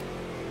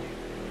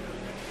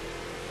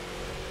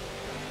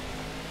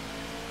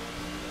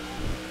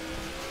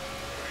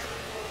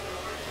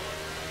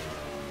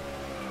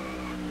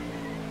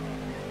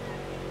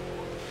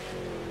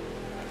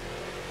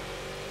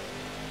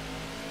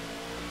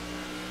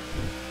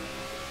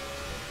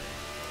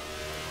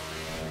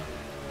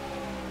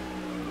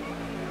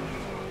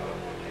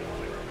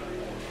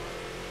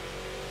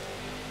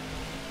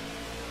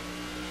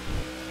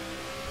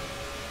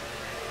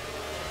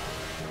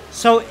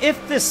 So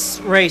if this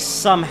race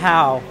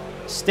somehow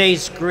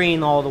stays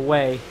green all the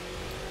way,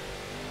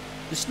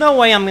 there's no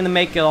way I'm going to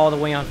make it all the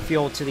way on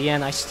fuel to the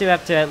end. I still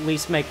have to at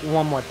least make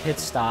one more pit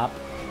stop.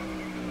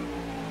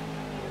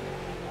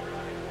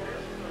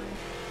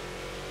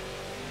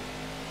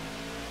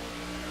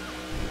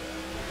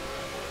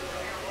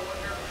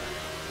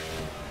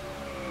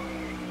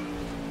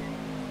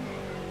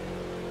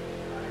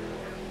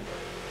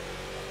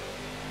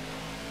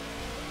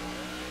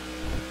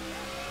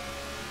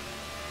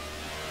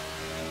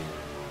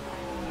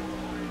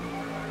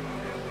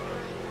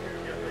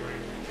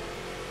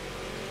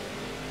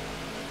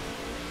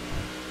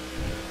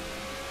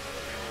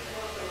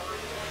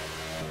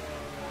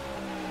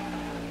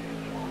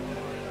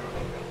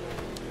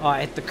 Oh,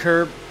 I hit the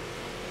curb.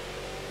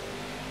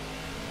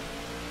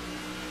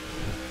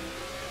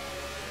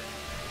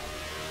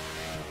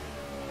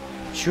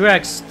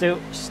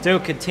 Truex still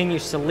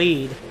continues to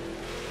lead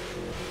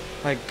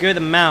by a good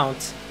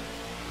amount.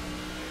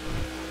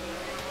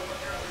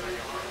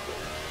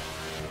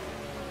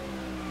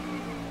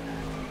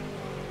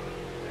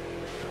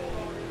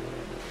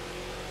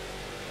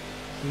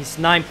 He's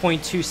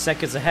 9.2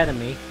 seconds ahead of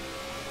me,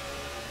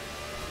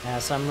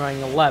 as I'm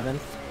running 11th.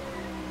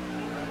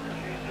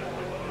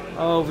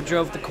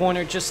 Overdrove the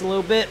corner just a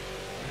little bit.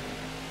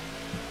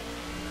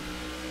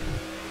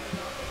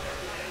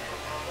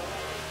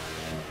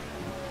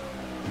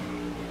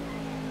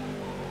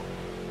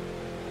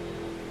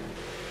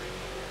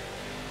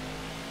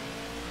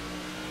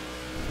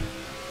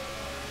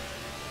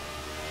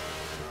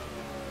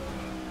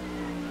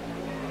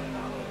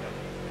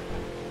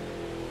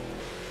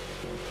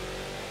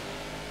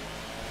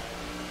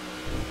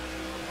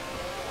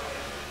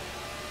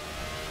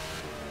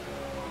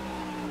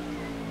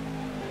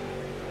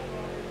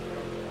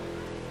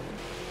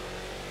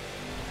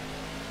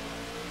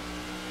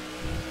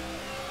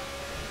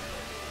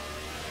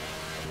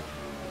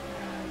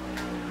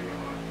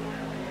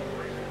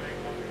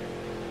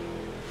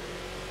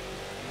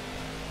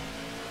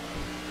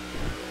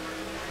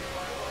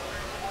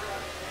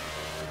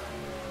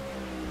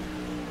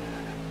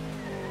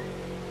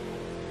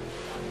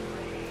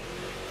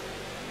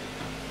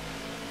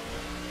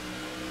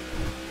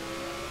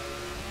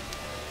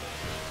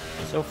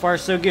 So far,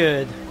 so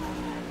good.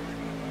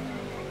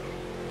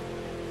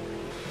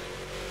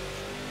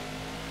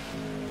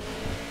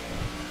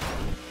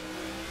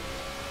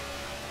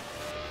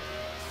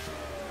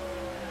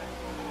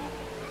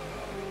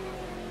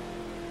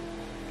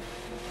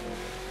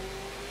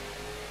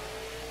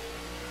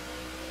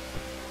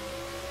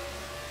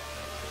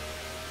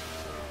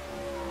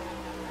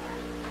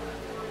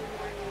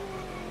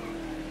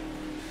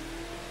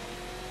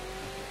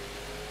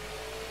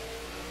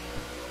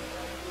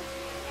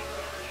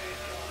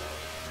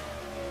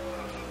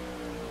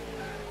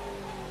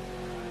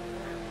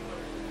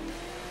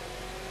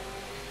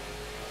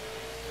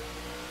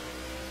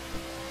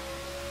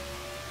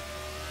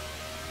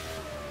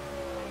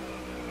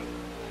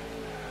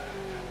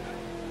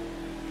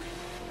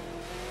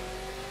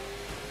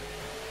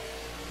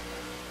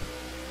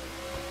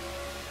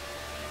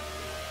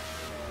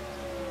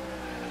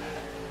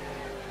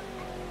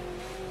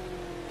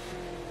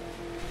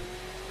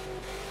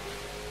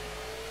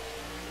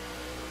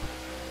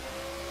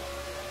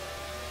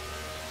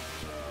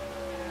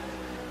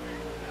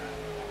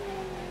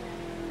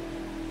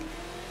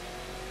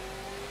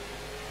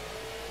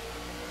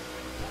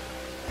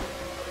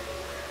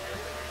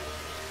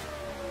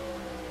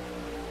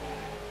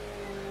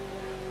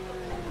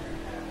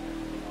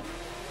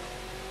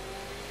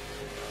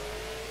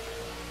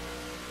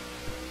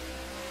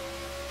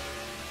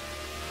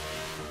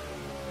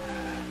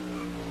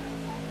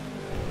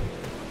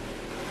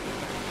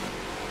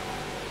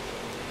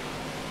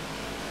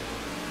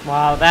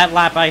 Wow, that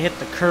lap I hit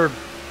the curb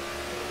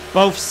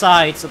both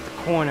sides of the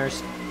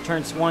corners.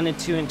 Turns 1 and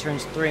 2 and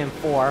turns 3 and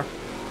 4.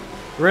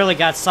 Really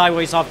got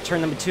sideways off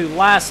turn number 2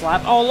 last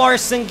lap. Oh,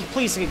 Larson,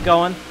 please get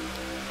going.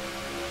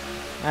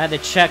 I had to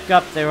check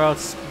up there, or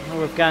else I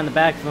would have gotten the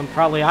back of him.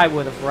 Probably I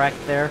would have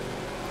wrecked there.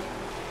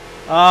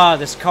 Ah,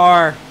 this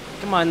car.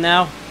 Come on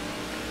now.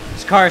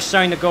 This car is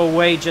starting to go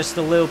away just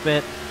a little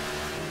bit.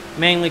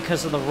 Mainly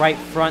because of the right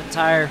front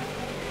tire.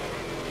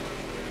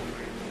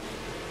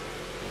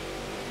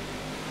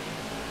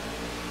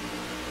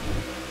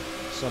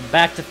 So I'm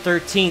back to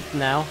 13th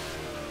now.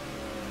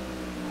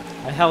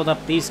 I held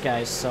up these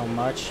guys so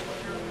much.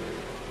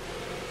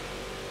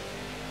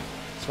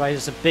 That's why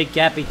there's a big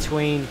gap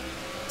between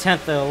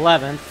 10th to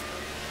 11th.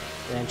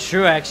 And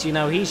Truex, you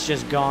know, he's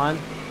just gone.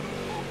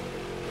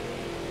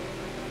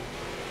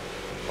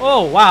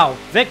 Oh, wow.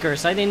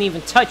 Vickers, I didn't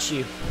even touch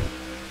you.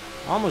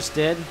 Almost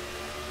did.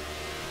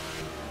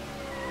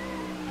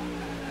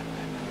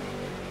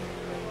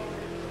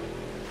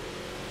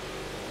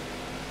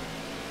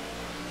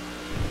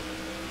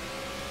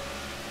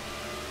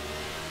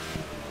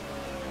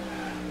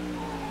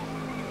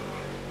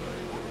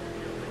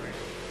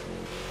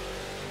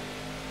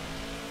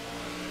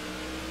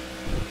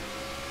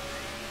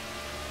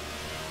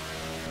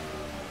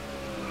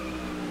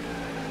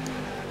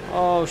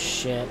 Oh,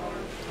 shit.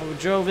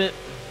 Overdrove it.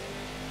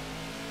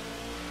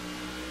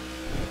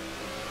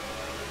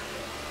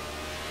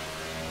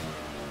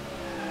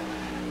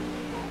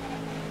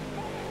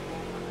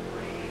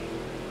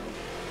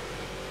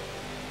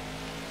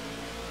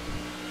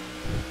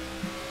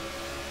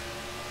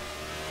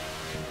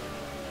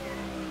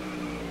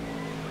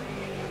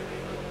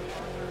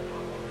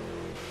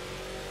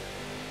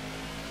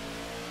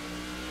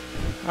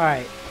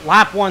 Alright,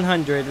 lap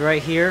 100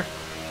 right here.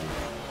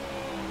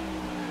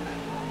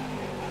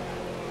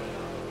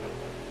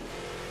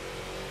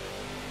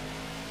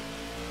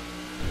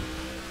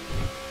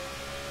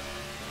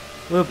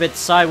 Loop it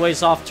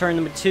sideways off turn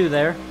number 2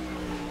 there.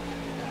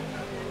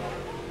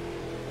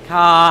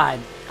 God,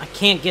 I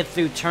can't get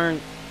through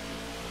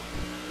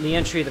the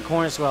entry of the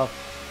corner as well.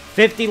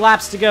 50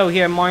 laps to go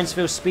here at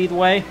Martinsville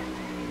Speedway.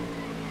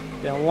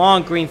 Been a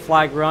long green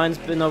flag run. It's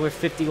been over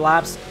 50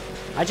 laps.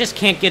 I just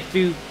can't get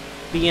through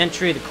the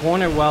entry of the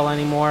corner well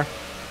anymore.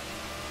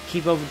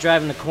 Keep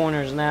overdriving the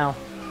corners now.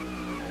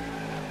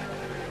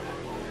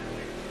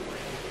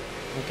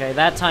 Okay,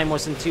 that time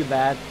wasn't too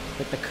bad.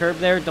 Hit the curb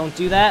there, don't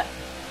do that.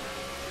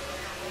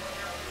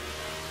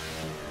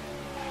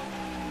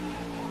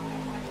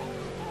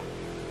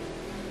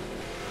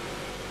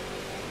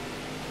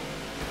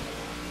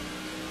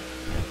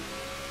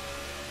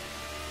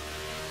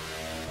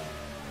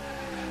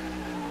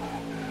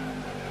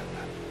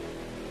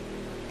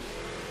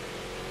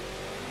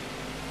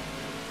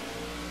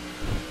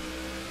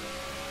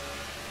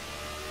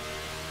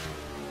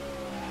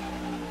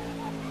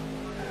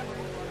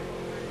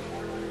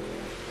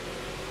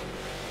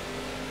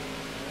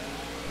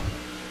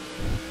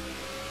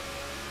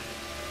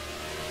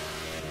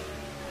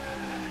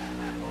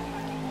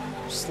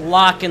 Just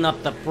locking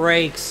up the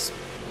brakes,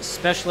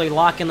 especially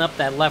locking up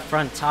that left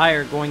front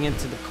tire going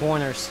into the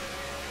corners.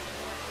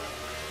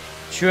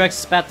 Truex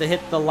is about to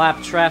hit the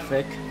lap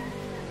traffic.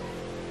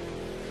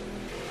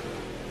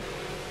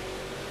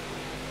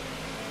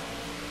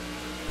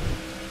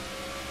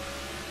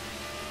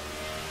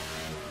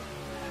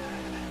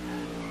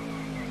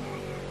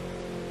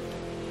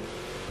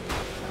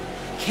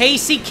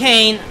 Casey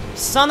Kane,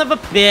 son of a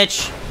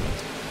bitch.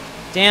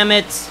 Damn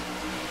it.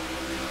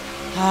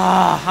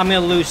 I'm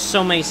going to lose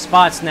so many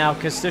spots now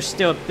because there's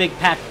still a big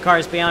pack of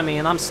cars behind me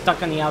and I'm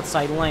stuck on the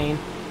outside lane.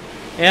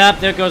 Yep,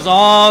 there goes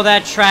all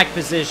that track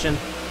position.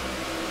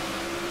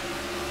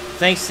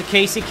 Thanks to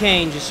Casey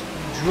Kane, just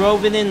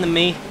drove it into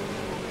me.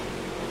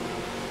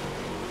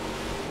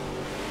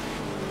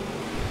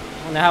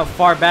 I don't know how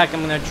far back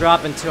I'm going to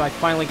drop until I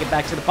finally get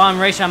back to the bottom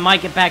race. I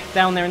might get back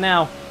down there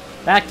now.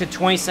 Back to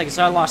 20 seconds.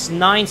 So I lost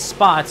 9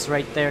 spots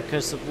right there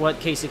because of what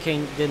Casey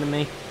Kane did to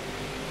me.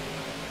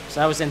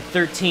 So I was in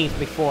 13th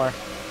before.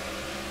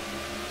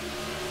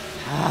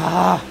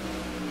 I'm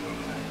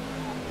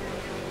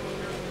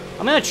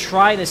going to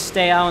try to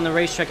stay out on the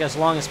racetrack as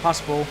long as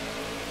possible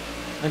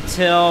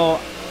until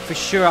for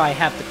sure I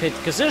have to pit,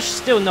 because there's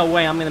still no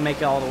way I'm going to make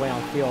it all the way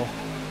on fuel.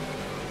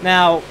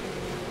 Now,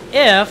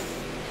 if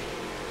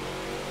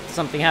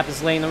something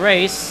happens late in the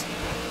race,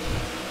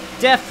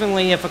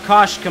 definitely if a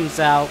caution comes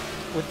out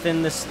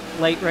within this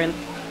late in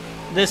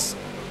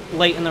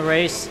the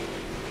race,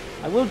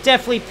 I will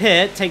definitely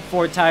pit, take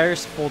 4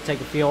 tires, full tank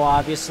of fuel,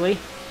 obviously.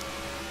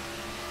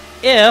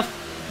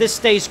 If this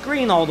stays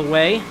green all the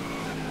way,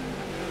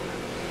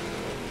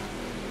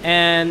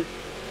 and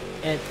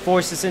it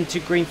forces into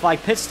green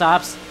flag pit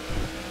stops,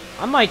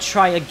 I might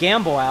try a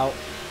gamble out.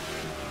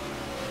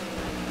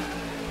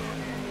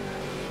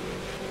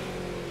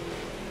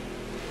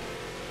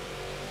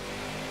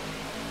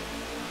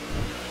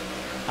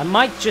 I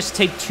might just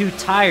take 2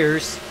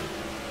 tires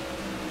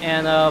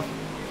and a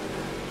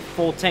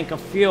full tank of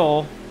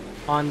fuel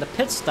on the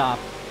pit stop.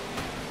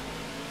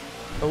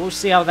 But we'll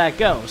see how that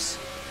goes.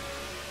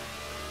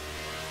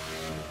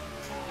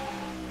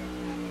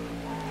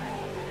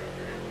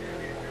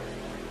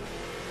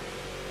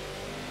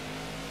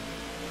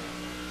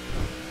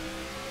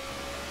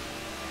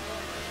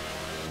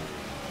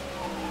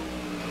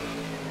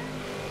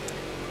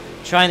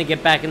 Trying to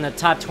get back in the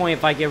top 20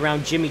 if I get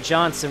around Jimmy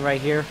Johnson right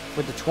here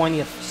with the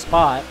 20th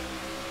spot.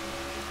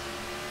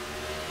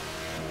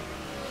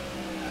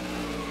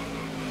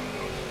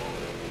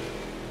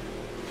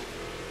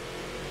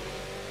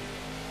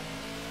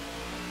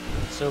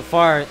 So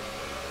far,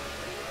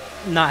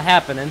 not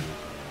happening.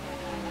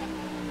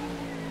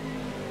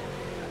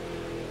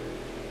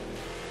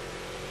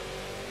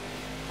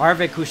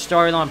 Harvick, who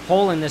started on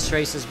pole in this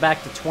race, is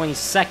back to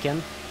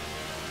 22nd.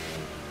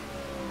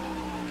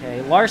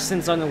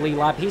 Larson's on the lead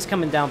lap. He's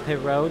coming down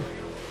pit road.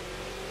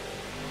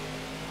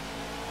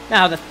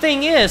 Now, the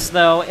thing is,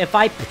 though, if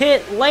I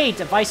pit late,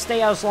 if I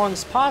stay out as long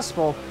as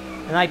possible,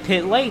 and I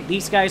pit late,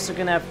 these guys are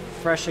going to have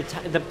fresher...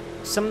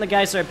 Some of the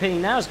guys that are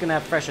pitting now is going to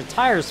have fresher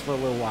tires for a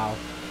little while.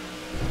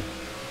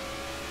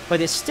 But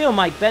it still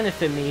might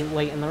benefit me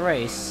late in the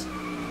race.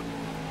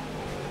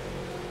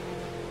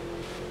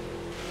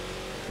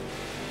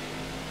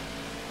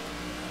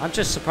 I'm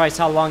just surprised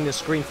how long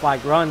this green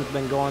flag run's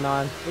been going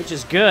on, which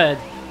is good.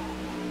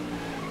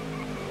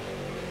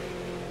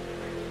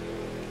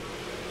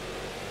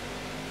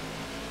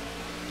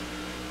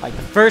 Like,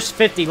 the first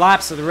 50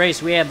 laps of the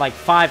race, we had like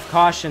 5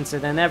 cautions,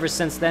 and then ever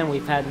since then,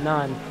 we've had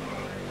none.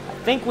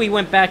 I think we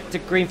went back to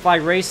green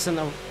flag racing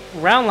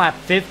around lap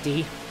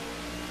 50.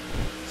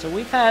 So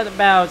we've had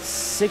about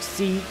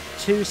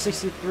 62,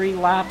 63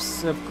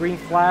 laps of green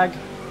flag,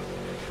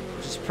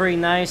 which is pretty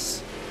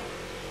nice.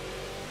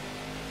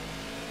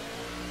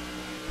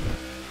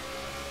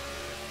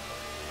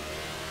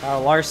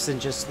 Larson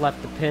just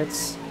left the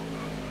pits.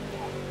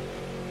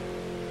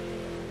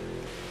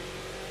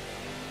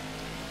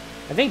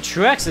 I think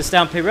Truex is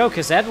down pit road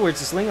because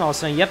Edwards is leading all of a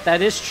sudden. Yep,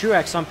 that is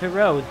Truex on pit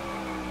road.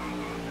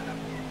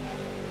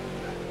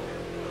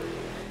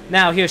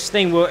 Now, here's the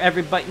thing. Will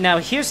everybody... Now,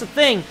 here's the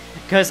thing.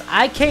 Because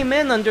I came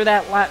in under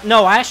that lap...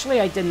 No,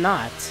 actually, I did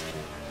not.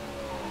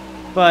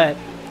 But,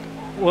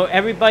 will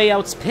everybody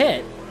else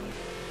pit?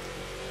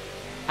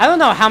 I don't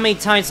know how many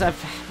times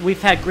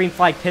we've had green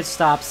flag pit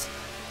stops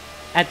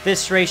at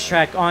this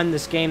racetrack on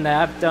this game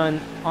that I've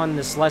done on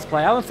this Let's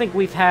Play. I don't think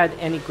we've had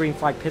any green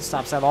flag pit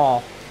stops at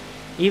all.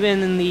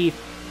 Even in the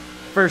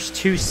first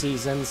 2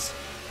 seasons.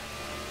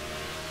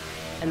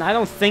 And I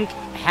don't think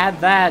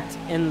had that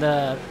in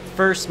the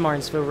first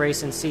Martinsville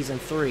race in Season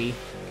 3.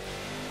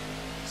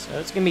 So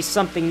it's going to be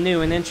something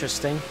new and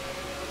interesting.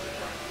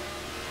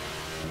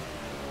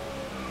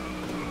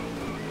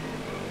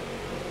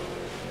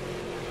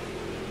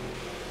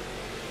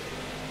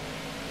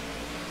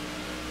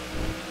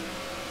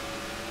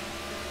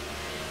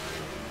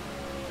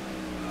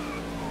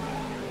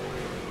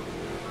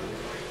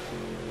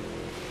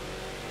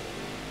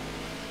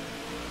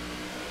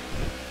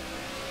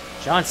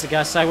 Johnson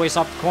got sideways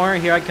off the corner.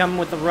 Here I come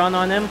with the run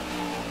on him.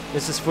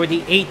 This is for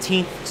the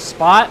 18th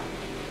spot.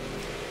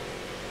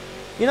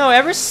 You know,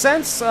 ever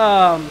since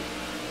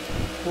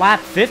lap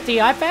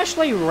 50, I've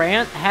actually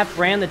ran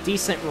a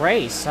decent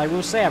race. I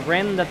will say I've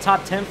ran in the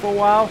top 10 for a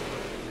while.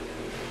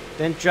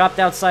 Then dropped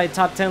outside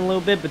top 10 a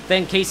little bit, but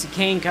then Casey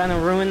Kane kind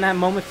of ruined that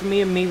moment for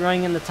me and me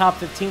running in the top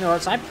 15, or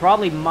else I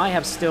probably might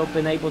have still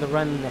been able to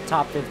run in the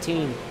top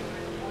 15.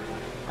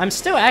 I'm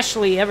still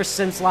actually, ever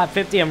since lap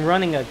 50, I'm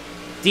running a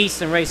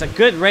decent race, a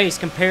good race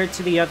compared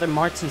to the other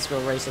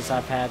Martinsville races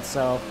I've had,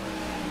 so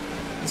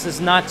this is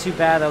not too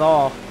bad at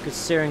all,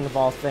 considering of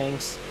all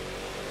things.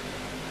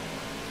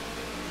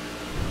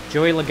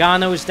 Joey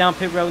Logano is down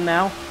pit road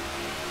now.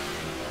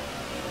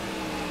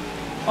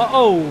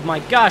 Oh my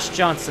gosh,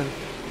 Johnson.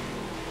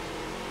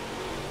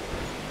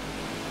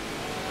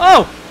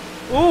 Oh!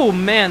 Oh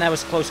man, that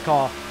was a close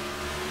call.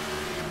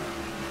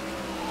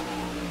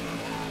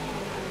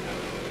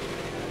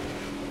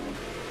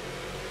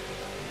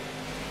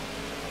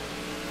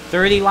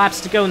 $30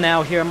 laps to go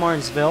now here at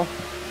Martinsville.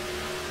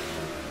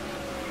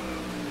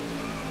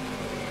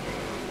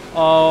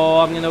 Oh,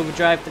 I'm going to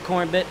overdrive the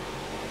corner a bit.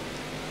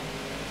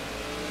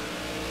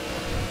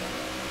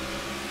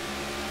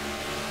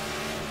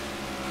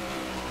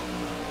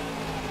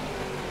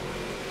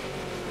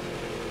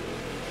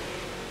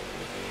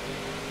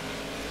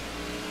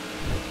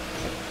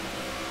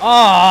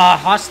 Oh,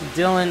 Austin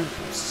Dillon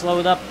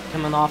slowed up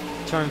coming off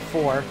turn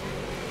 4.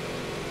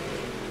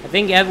 I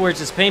think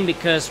Edwards is paying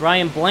because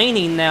Ryan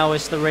Blaney now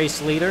is the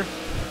race leader.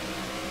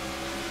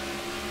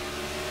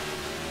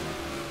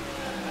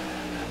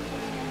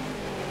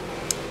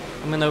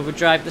 I'm going to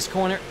overdrive this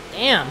corner.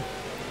 Damn.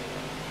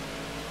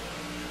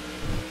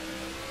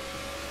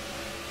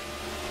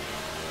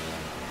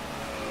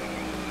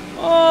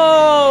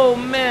 Oh,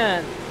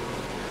 man.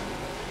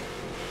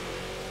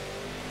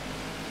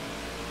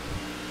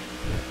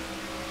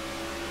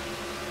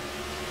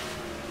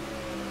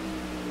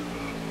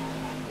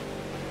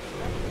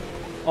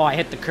 Oh, I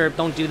hit the curb.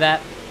 Don't do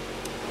that.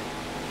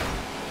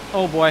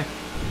 Oh, boy.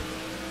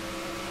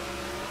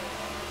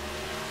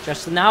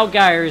 Justin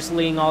Allgaier is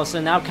leading all of a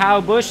sudden. Now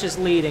Kyle Busch is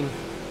leading.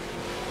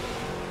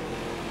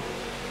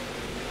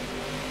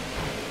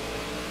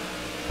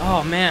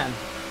 Oh, man.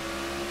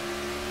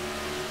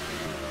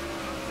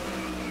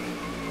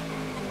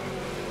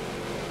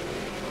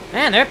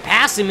 Man, they're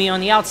passing me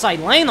on the outside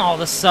lane all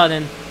of a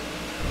sudden.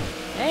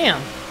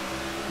 Damn.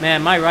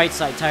 Man, my right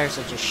side tires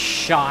are just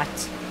shot.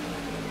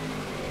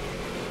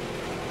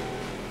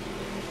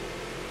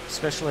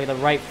 Especially the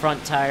right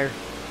front tire.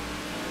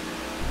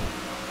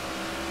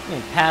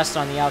 Getting passed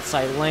on the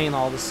outside lane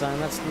all of a sudden.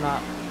 That's not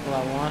what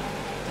I want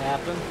to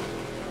happen.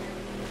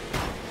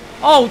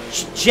 Oh,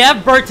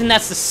 Jeff Burton,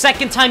 that's the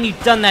second time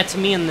you've done that to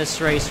me in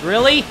this race.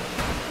 Really?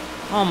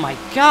 Oh my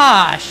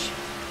gosh.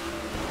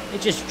 They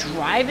just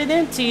drive it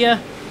into you.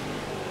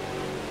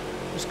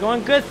 was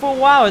going good for a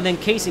while, and then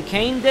Casey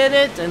Kane did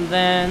it, and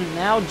then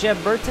now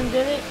Jeb Burton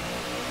did it.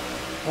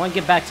 I want to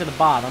get back to the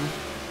bottom.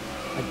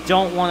 I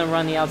don't want to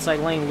run the outside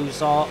lane,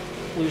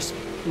 lose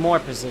more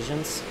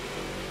positions.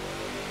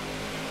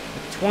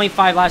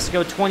 25 laps to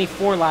go,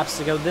 24 laps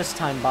to go this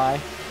time by.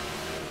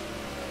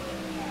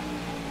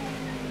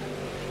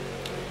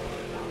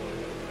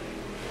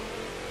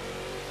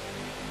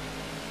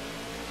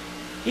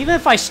 Even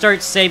if I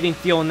start saving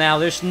fuel now,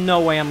 there's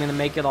no way I'm going to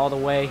make it all the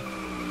way.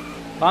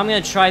 But I'm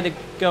going to try to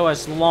go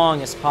as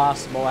long as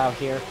possible out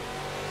here.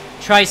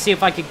 Try to see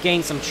if I could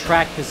gain some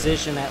track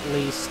position at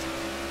least.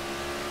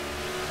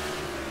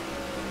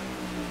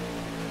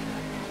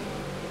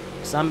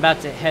 So I'm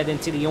about to head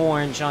into the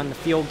orange on the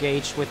fuel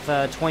gauge with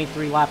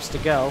 23 laps to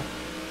go.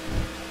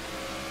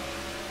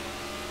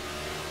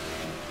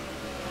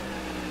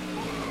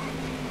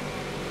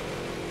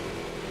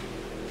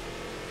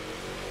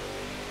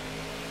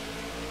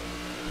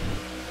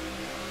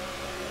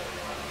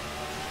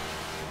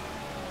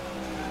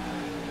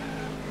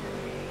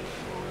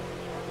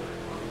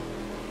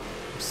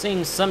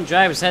 Seeing some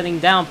drivers heading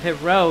down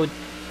pit road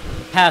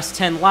the past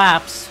 10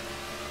 laps.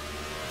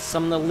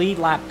 Some of the lead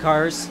lap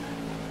cars.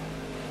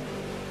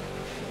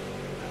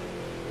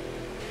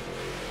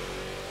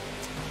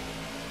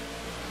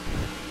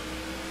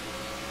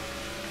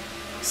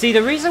 See,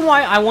 the reason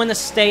why I want to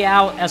stay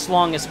out as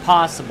long as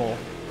possible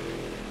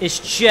is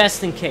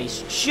just in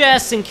case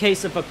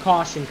if a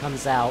caution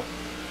comes out.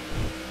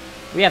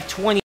 We have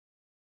 20.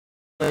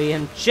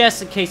 And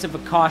just in case if a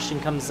caution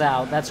comes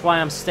out, that's why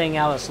I'm staying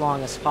out as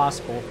long as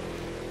possible.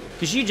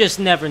 Because you just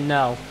never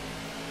know.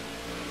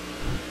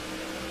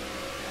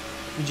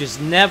 You just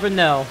never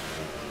know.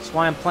 That's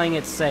why I'm playing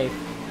it safe.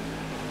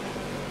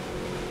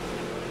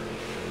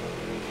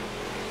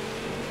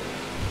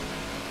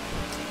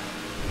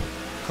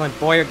 Clint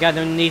Boyer got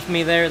underneath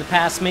me there to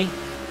pass me.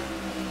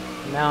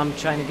 Now I'm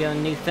trying to get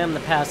underneath him to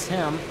pass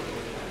him.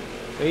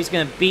 But he's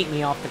going to beat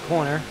me off the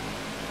corner.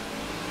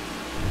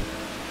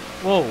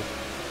 Whoa.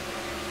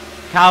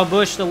 Kyle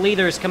Busch, the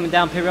leader, is coming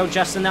down pit road.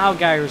 Justin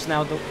Allgaier is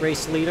now the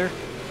race leader.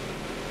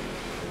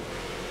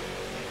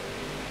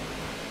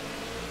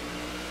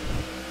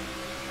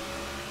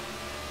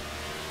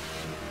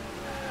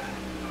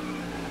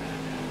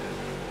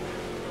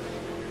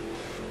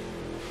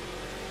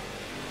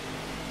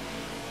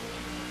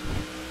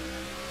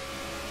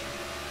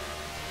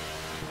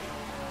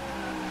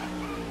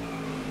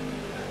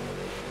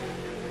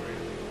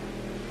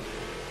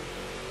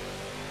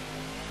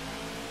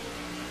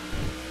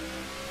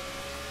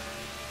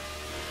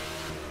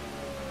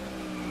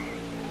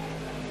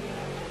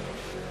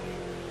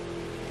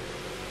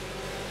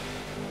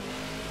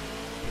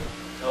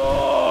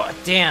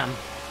 Damn.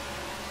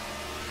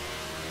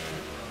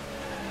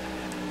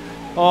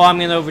 Oh, I'm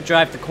gonna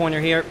overdrive the corner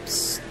here.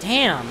 Psst,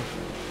 damn.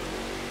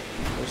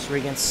 There's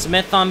Regan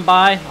Smith on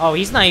by. Oh,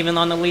 he's not even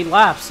on the lead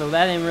lap, so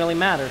that didn't really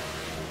matter.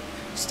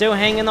 Still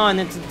hanging on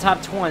into the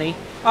top 20.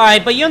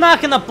 Alright, but you're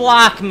not gonna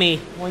block me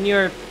when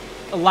you're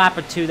a lap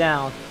or two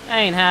down. That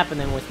ain't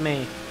happening with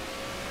me.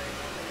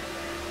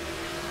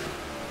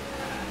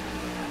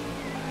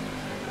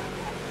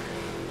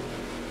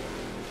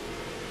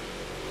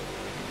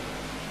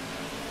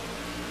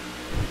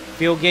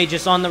 Fuel gauge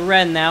is on the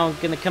red now.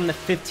 Gonna come to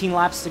 15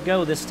 laps to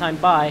go this time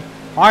by.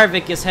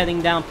 Harvick is heading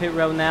down pit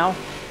road now.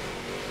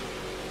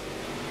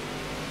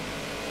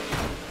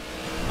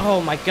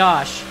 Oh my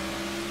gosh.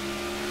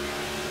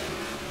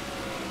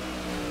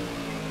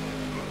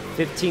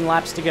 15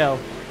 laps to go.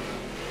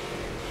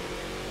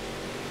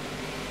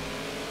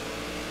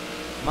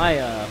 My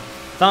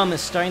thumb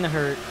is starting to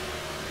hurt.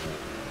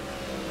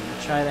 I'm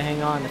gonna try to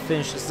hang on to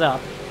finish this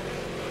up.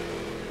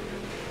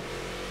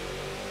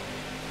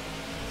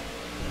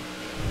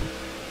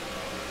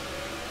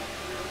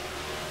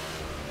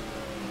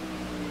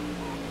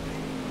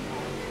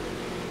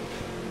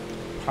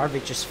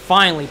 Harvick just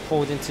finally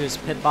pulled into his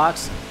pit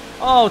box.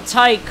 Oh,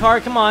 tight car,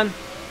 come on.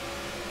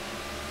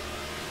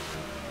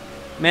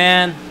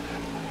 Man,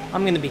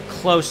 I'm gonna be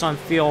close on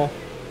fuel.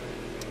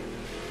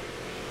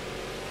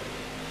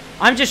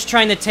 I'm just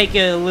trying to take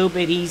it a little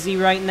bit easy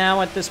right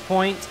now at this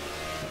point,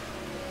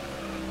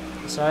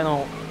 so I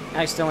don't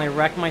accidentally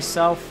wreck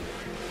myself.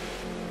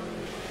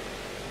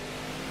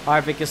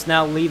 Harvick is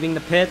now leaving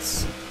the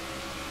pits.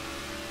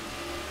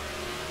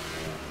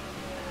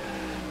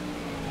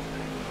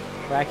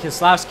 Brad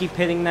Keselowski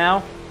pitting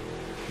now.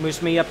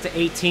 Moves me up to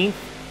 18th.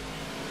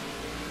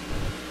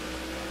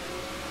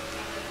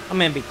 I'm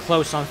going to be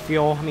close on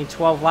fuel. I mean,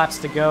 12 laps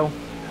to go.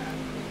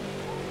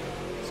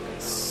 It's going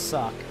to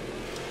suck.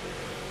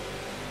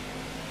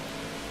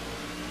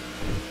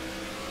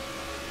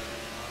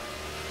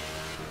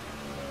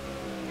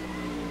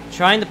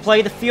 Trying to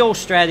play the fuel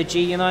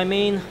strategy, you know what I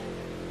mean?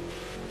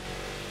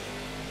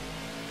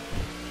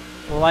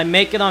 Will I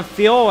make it on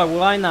fuel or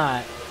will I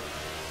not?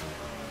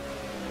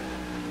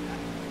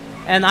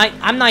 And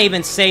I'm not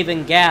even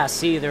saving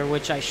gas either,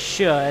 which I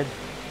should.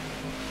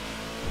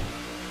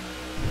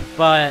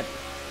 But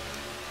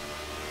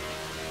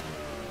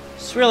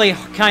it's really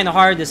kind of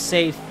hard to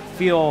save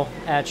fuel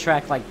at a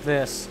track like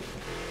this.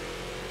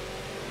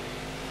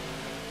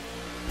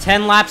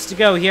 10 laps to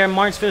go here in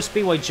Martinsville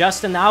Speedway.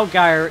 Justin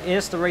Allgaier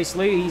is the race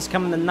leader. He's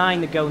coming to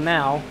 9 to go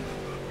now.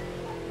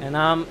 And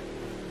I'm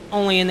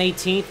only in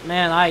 18th.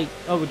 Man, I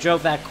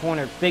overdrove that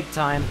corner big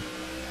time.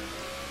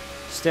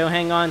 Still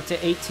hang on to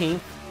 18th.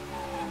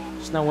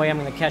 There's no way I'm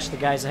going to catch the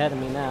guys ahead of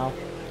me now.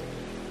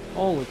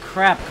 Holy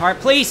crap, car.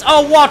 Please.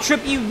 Oh, wall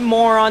trip, you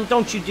moron.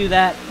 Don't you do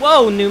that.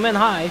 Whoa, Newman,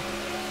 hi.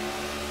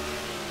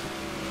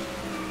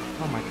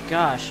 Oh my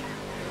gosh.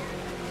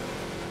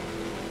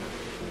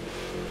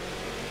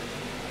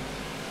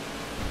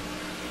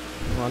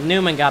 Well,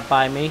 Newman got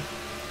by me.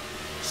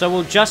 So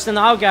will Justin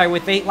Allgaier,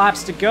 with 8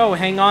 laps to go,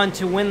 hang on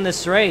to win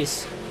this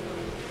race?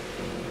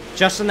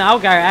 Justin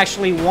Allgaier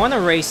actually won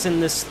a race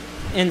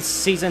in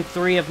Season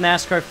 3 of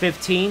NASCAR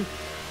 15.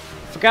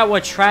 Forgot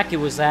what track it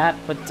was at,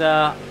 but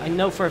I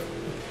know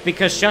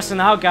because Justin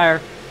Allgaier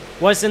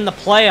was in the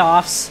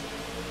playoffs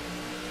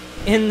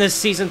in this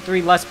Season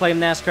 3 Let's Play of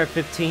NASCAR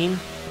 15.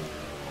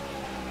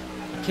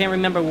 I can't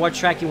remember what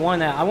track he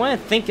won at. I want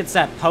to think it's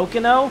at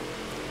Pocono.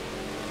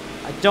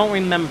 I don't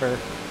remember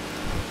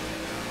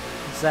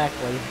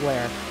exactly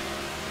where.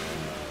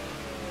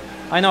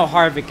 I know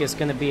Harvick is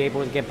going to be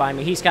able to get by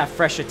me. He's got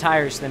fresher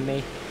tires than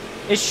me.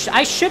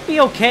 I should be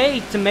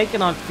okay to make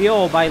it on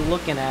fuel by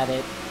looking at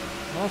it.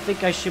 I don't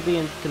think I should be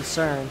in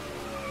concern.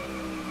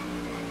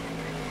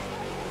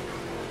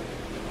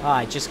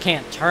 I just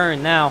can't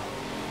turn now.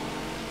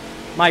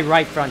 My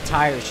right front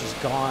tire is just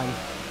gone.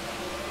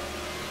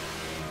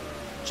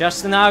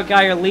 Justin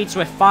Allgaier leads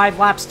with 5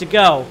 laps to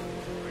go.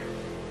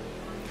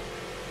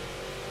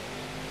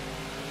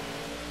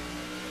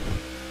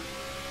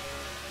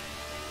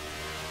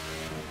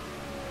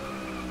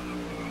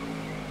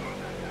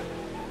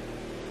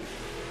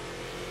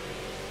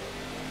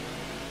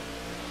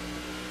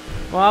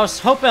 Well, I was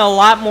hoping a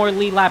lot more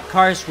lead lap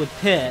cars would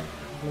pit.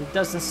 It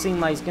doesn't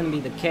seem like it's going to be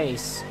the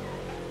case.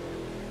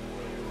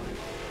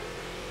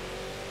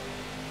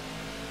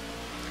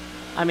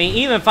 I mean,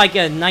 even if I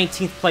get a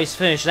 19th place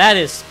finish, that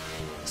is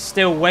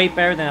still way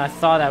better than I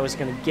thought I was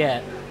going to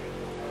get.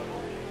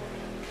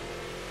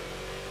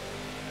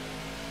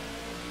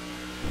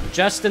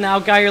 Justin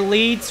Allgaier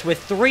leads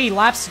with 3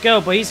 laps to go,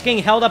 but he's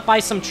getting held up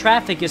by some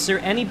traffic. Is there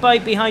anybody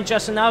behind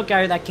Justin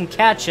Allgaier that can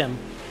catch him?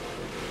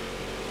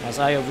 As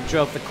I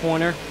overdrove the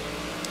corner.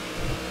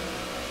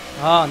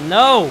 Oh,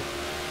 no!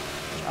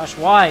 Josh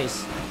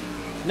Wise.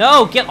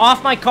 No, get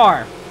off my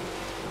car!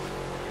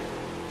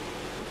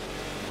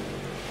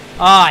 Oh,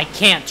 I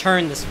can't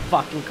turn this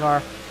fucking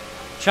car.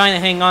 Trying to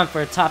hang on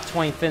for a top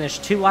 20 finish.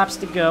 2 laps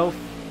to go.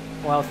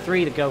 Well,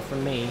 3 to go for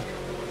me.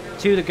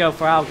 2 to go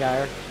for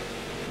Allgaier.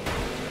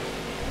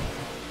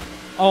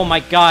 Oh my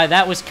god,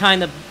 that was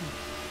kind of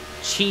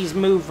cheese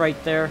move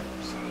right there.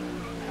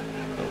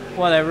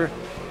 Whatever.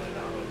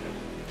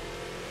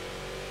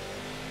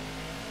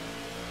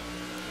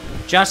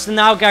 Justin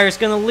Allgaier is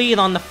going to lead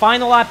on the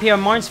final lap here at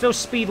Martinsville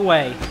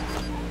Speedway.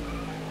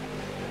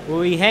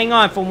 Will he hang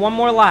on for one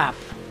more lap?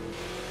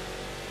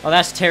 Oh,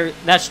 that's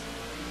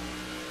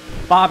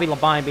Bobby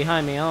Labine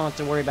behind me. I don't have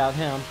to worry about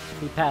him.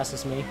 He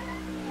passes me.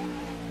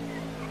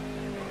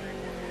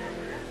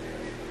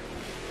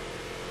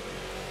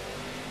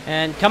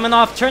 And coming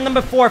off turn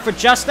number 4 for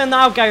Justin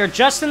Allgaier.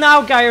 Justin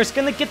Allgaier is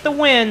going to get the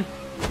win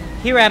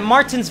here at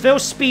Martinsville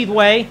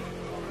Speedway.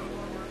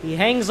 He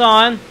hangs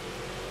on.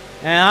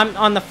 And I'm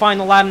on the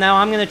final lap now.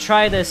 I'm going to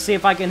try to see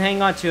if I can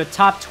hang on to a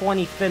top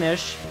 20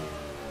 finish.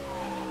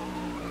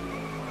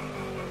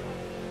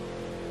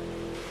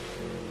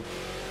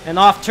 And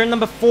off turn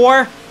number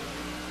 4.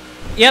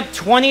 Yep,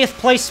 20th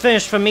place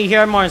finish for me here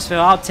at Martinsville.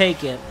 I'll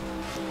take it.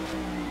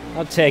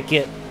 I'll take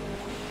it.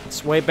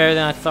 It's way better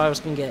than I thought I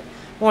was going to get.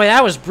 Boy,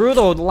 that was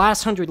brutal. The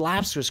last 100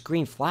 laps was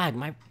green flag.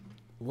 My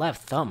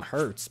left thumb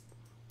hurts.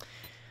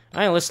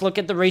 Alright, let's look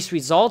at the race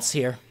results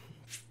here.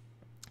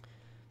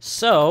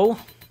 So,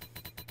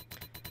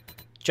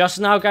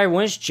 Justin Allgaier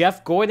wins.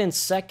 Jeff Gordon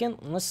second.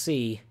 Let's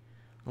see.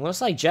 It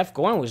looks like Jeff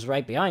Gordon was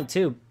right behind,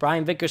 too.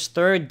 Brian Vickers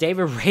third.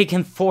 David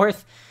Reagan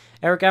fourth.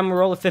 Eric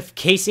Amarola fifth.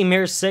 Casey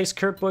Mears sixth.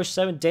 Kurt Busch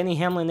seventh. Denny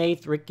Hamlin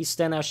eighth. Ricky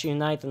Stenhouse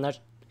ninth. And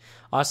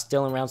Austin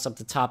Dillon rounds up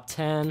the top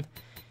 10.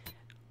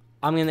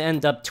 I'm going to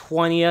end up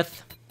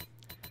 20th.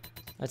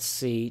 Let's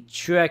see.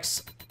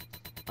 Truex,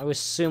 I would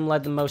assume,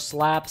 led the most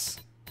laps.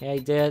 Yeah, he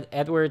did.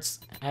 Edwards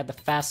had the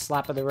fastest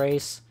lap of the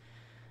race.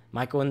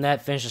 Michael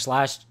Annett finishes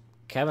last.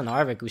 Kevin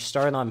Harvick, who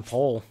started on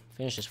pole,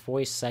 finishes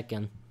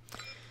 42nd.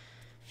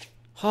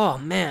 Oh,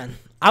 man.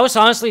 I was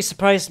honestly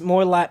surprised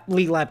more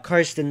lead lap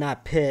cars did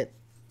not pit.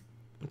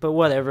 But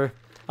whatever.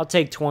 I'll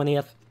take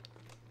 20th.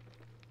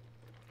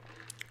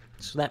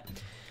 So that,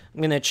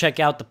 I'm going to check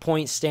out the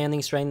point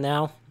standings right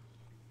now.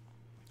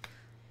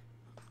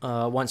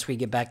 Once we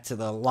get back to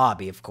the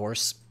lobby, of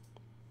course.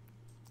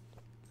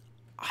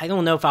 I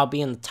don't know if I'll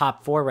be in the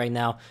top 4 right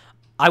now.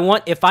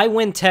 If I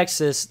win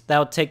Texas,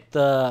 that'll take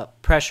the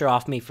pressure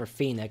off me for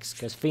Phoenix,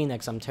 because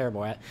Phoenix I'm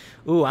terrible at.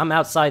 Ooh, I'm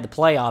outside the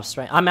playoffs,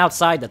 right? I'm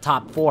outside the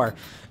top 4.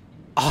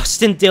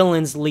 Austin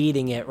Dillon's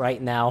leading it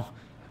right now.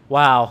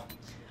 Wow.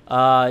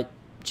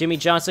 Jimmy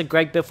Johnson,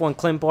 Greg Biffle, and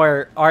Clint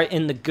Boyer are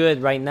in the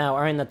good right now,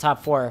 are in the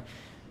top 4.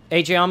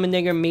 AJ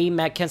Allmendinger, me,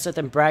 Matt Kenseth,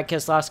 and Brad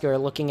Keselowski are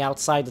looking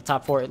outside the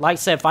top 4. Like I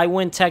said, if I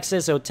win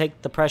Texas, it'll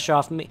take the pressure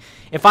off me.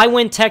 If I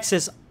win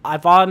Texas,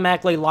 I've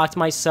automatically locked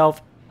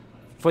myself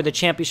for the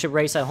championship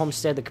race at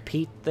Homestead to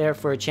compete there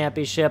for a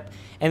championship,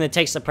 and it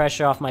takes the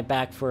pressure off my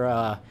back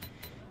for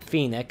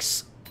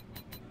Phoenix.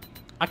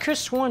 I could have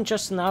sworn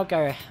Justin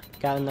Allgaier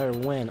got another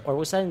win, or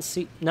was that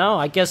in No,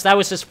 I guess that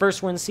was his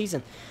first win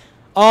season.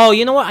 Oh,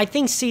 you know what? I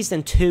think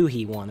season 2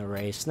 he won a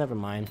race. Never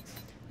mind.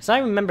 Because I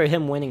remember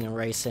him winning a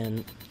race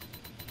in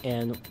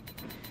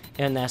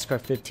NASCAR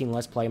 15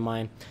 Let's Play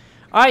mine.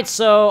 Alright,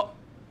 so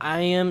I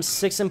am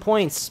 6 in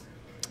points.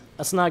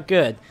 That's not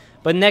good.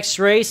 But next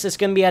race is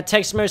going to be at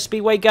Texas Motor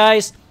Speedway,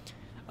 guys.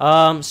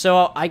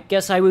 So I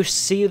guess I will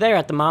see you there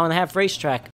at the mile-and-a-half racetrack.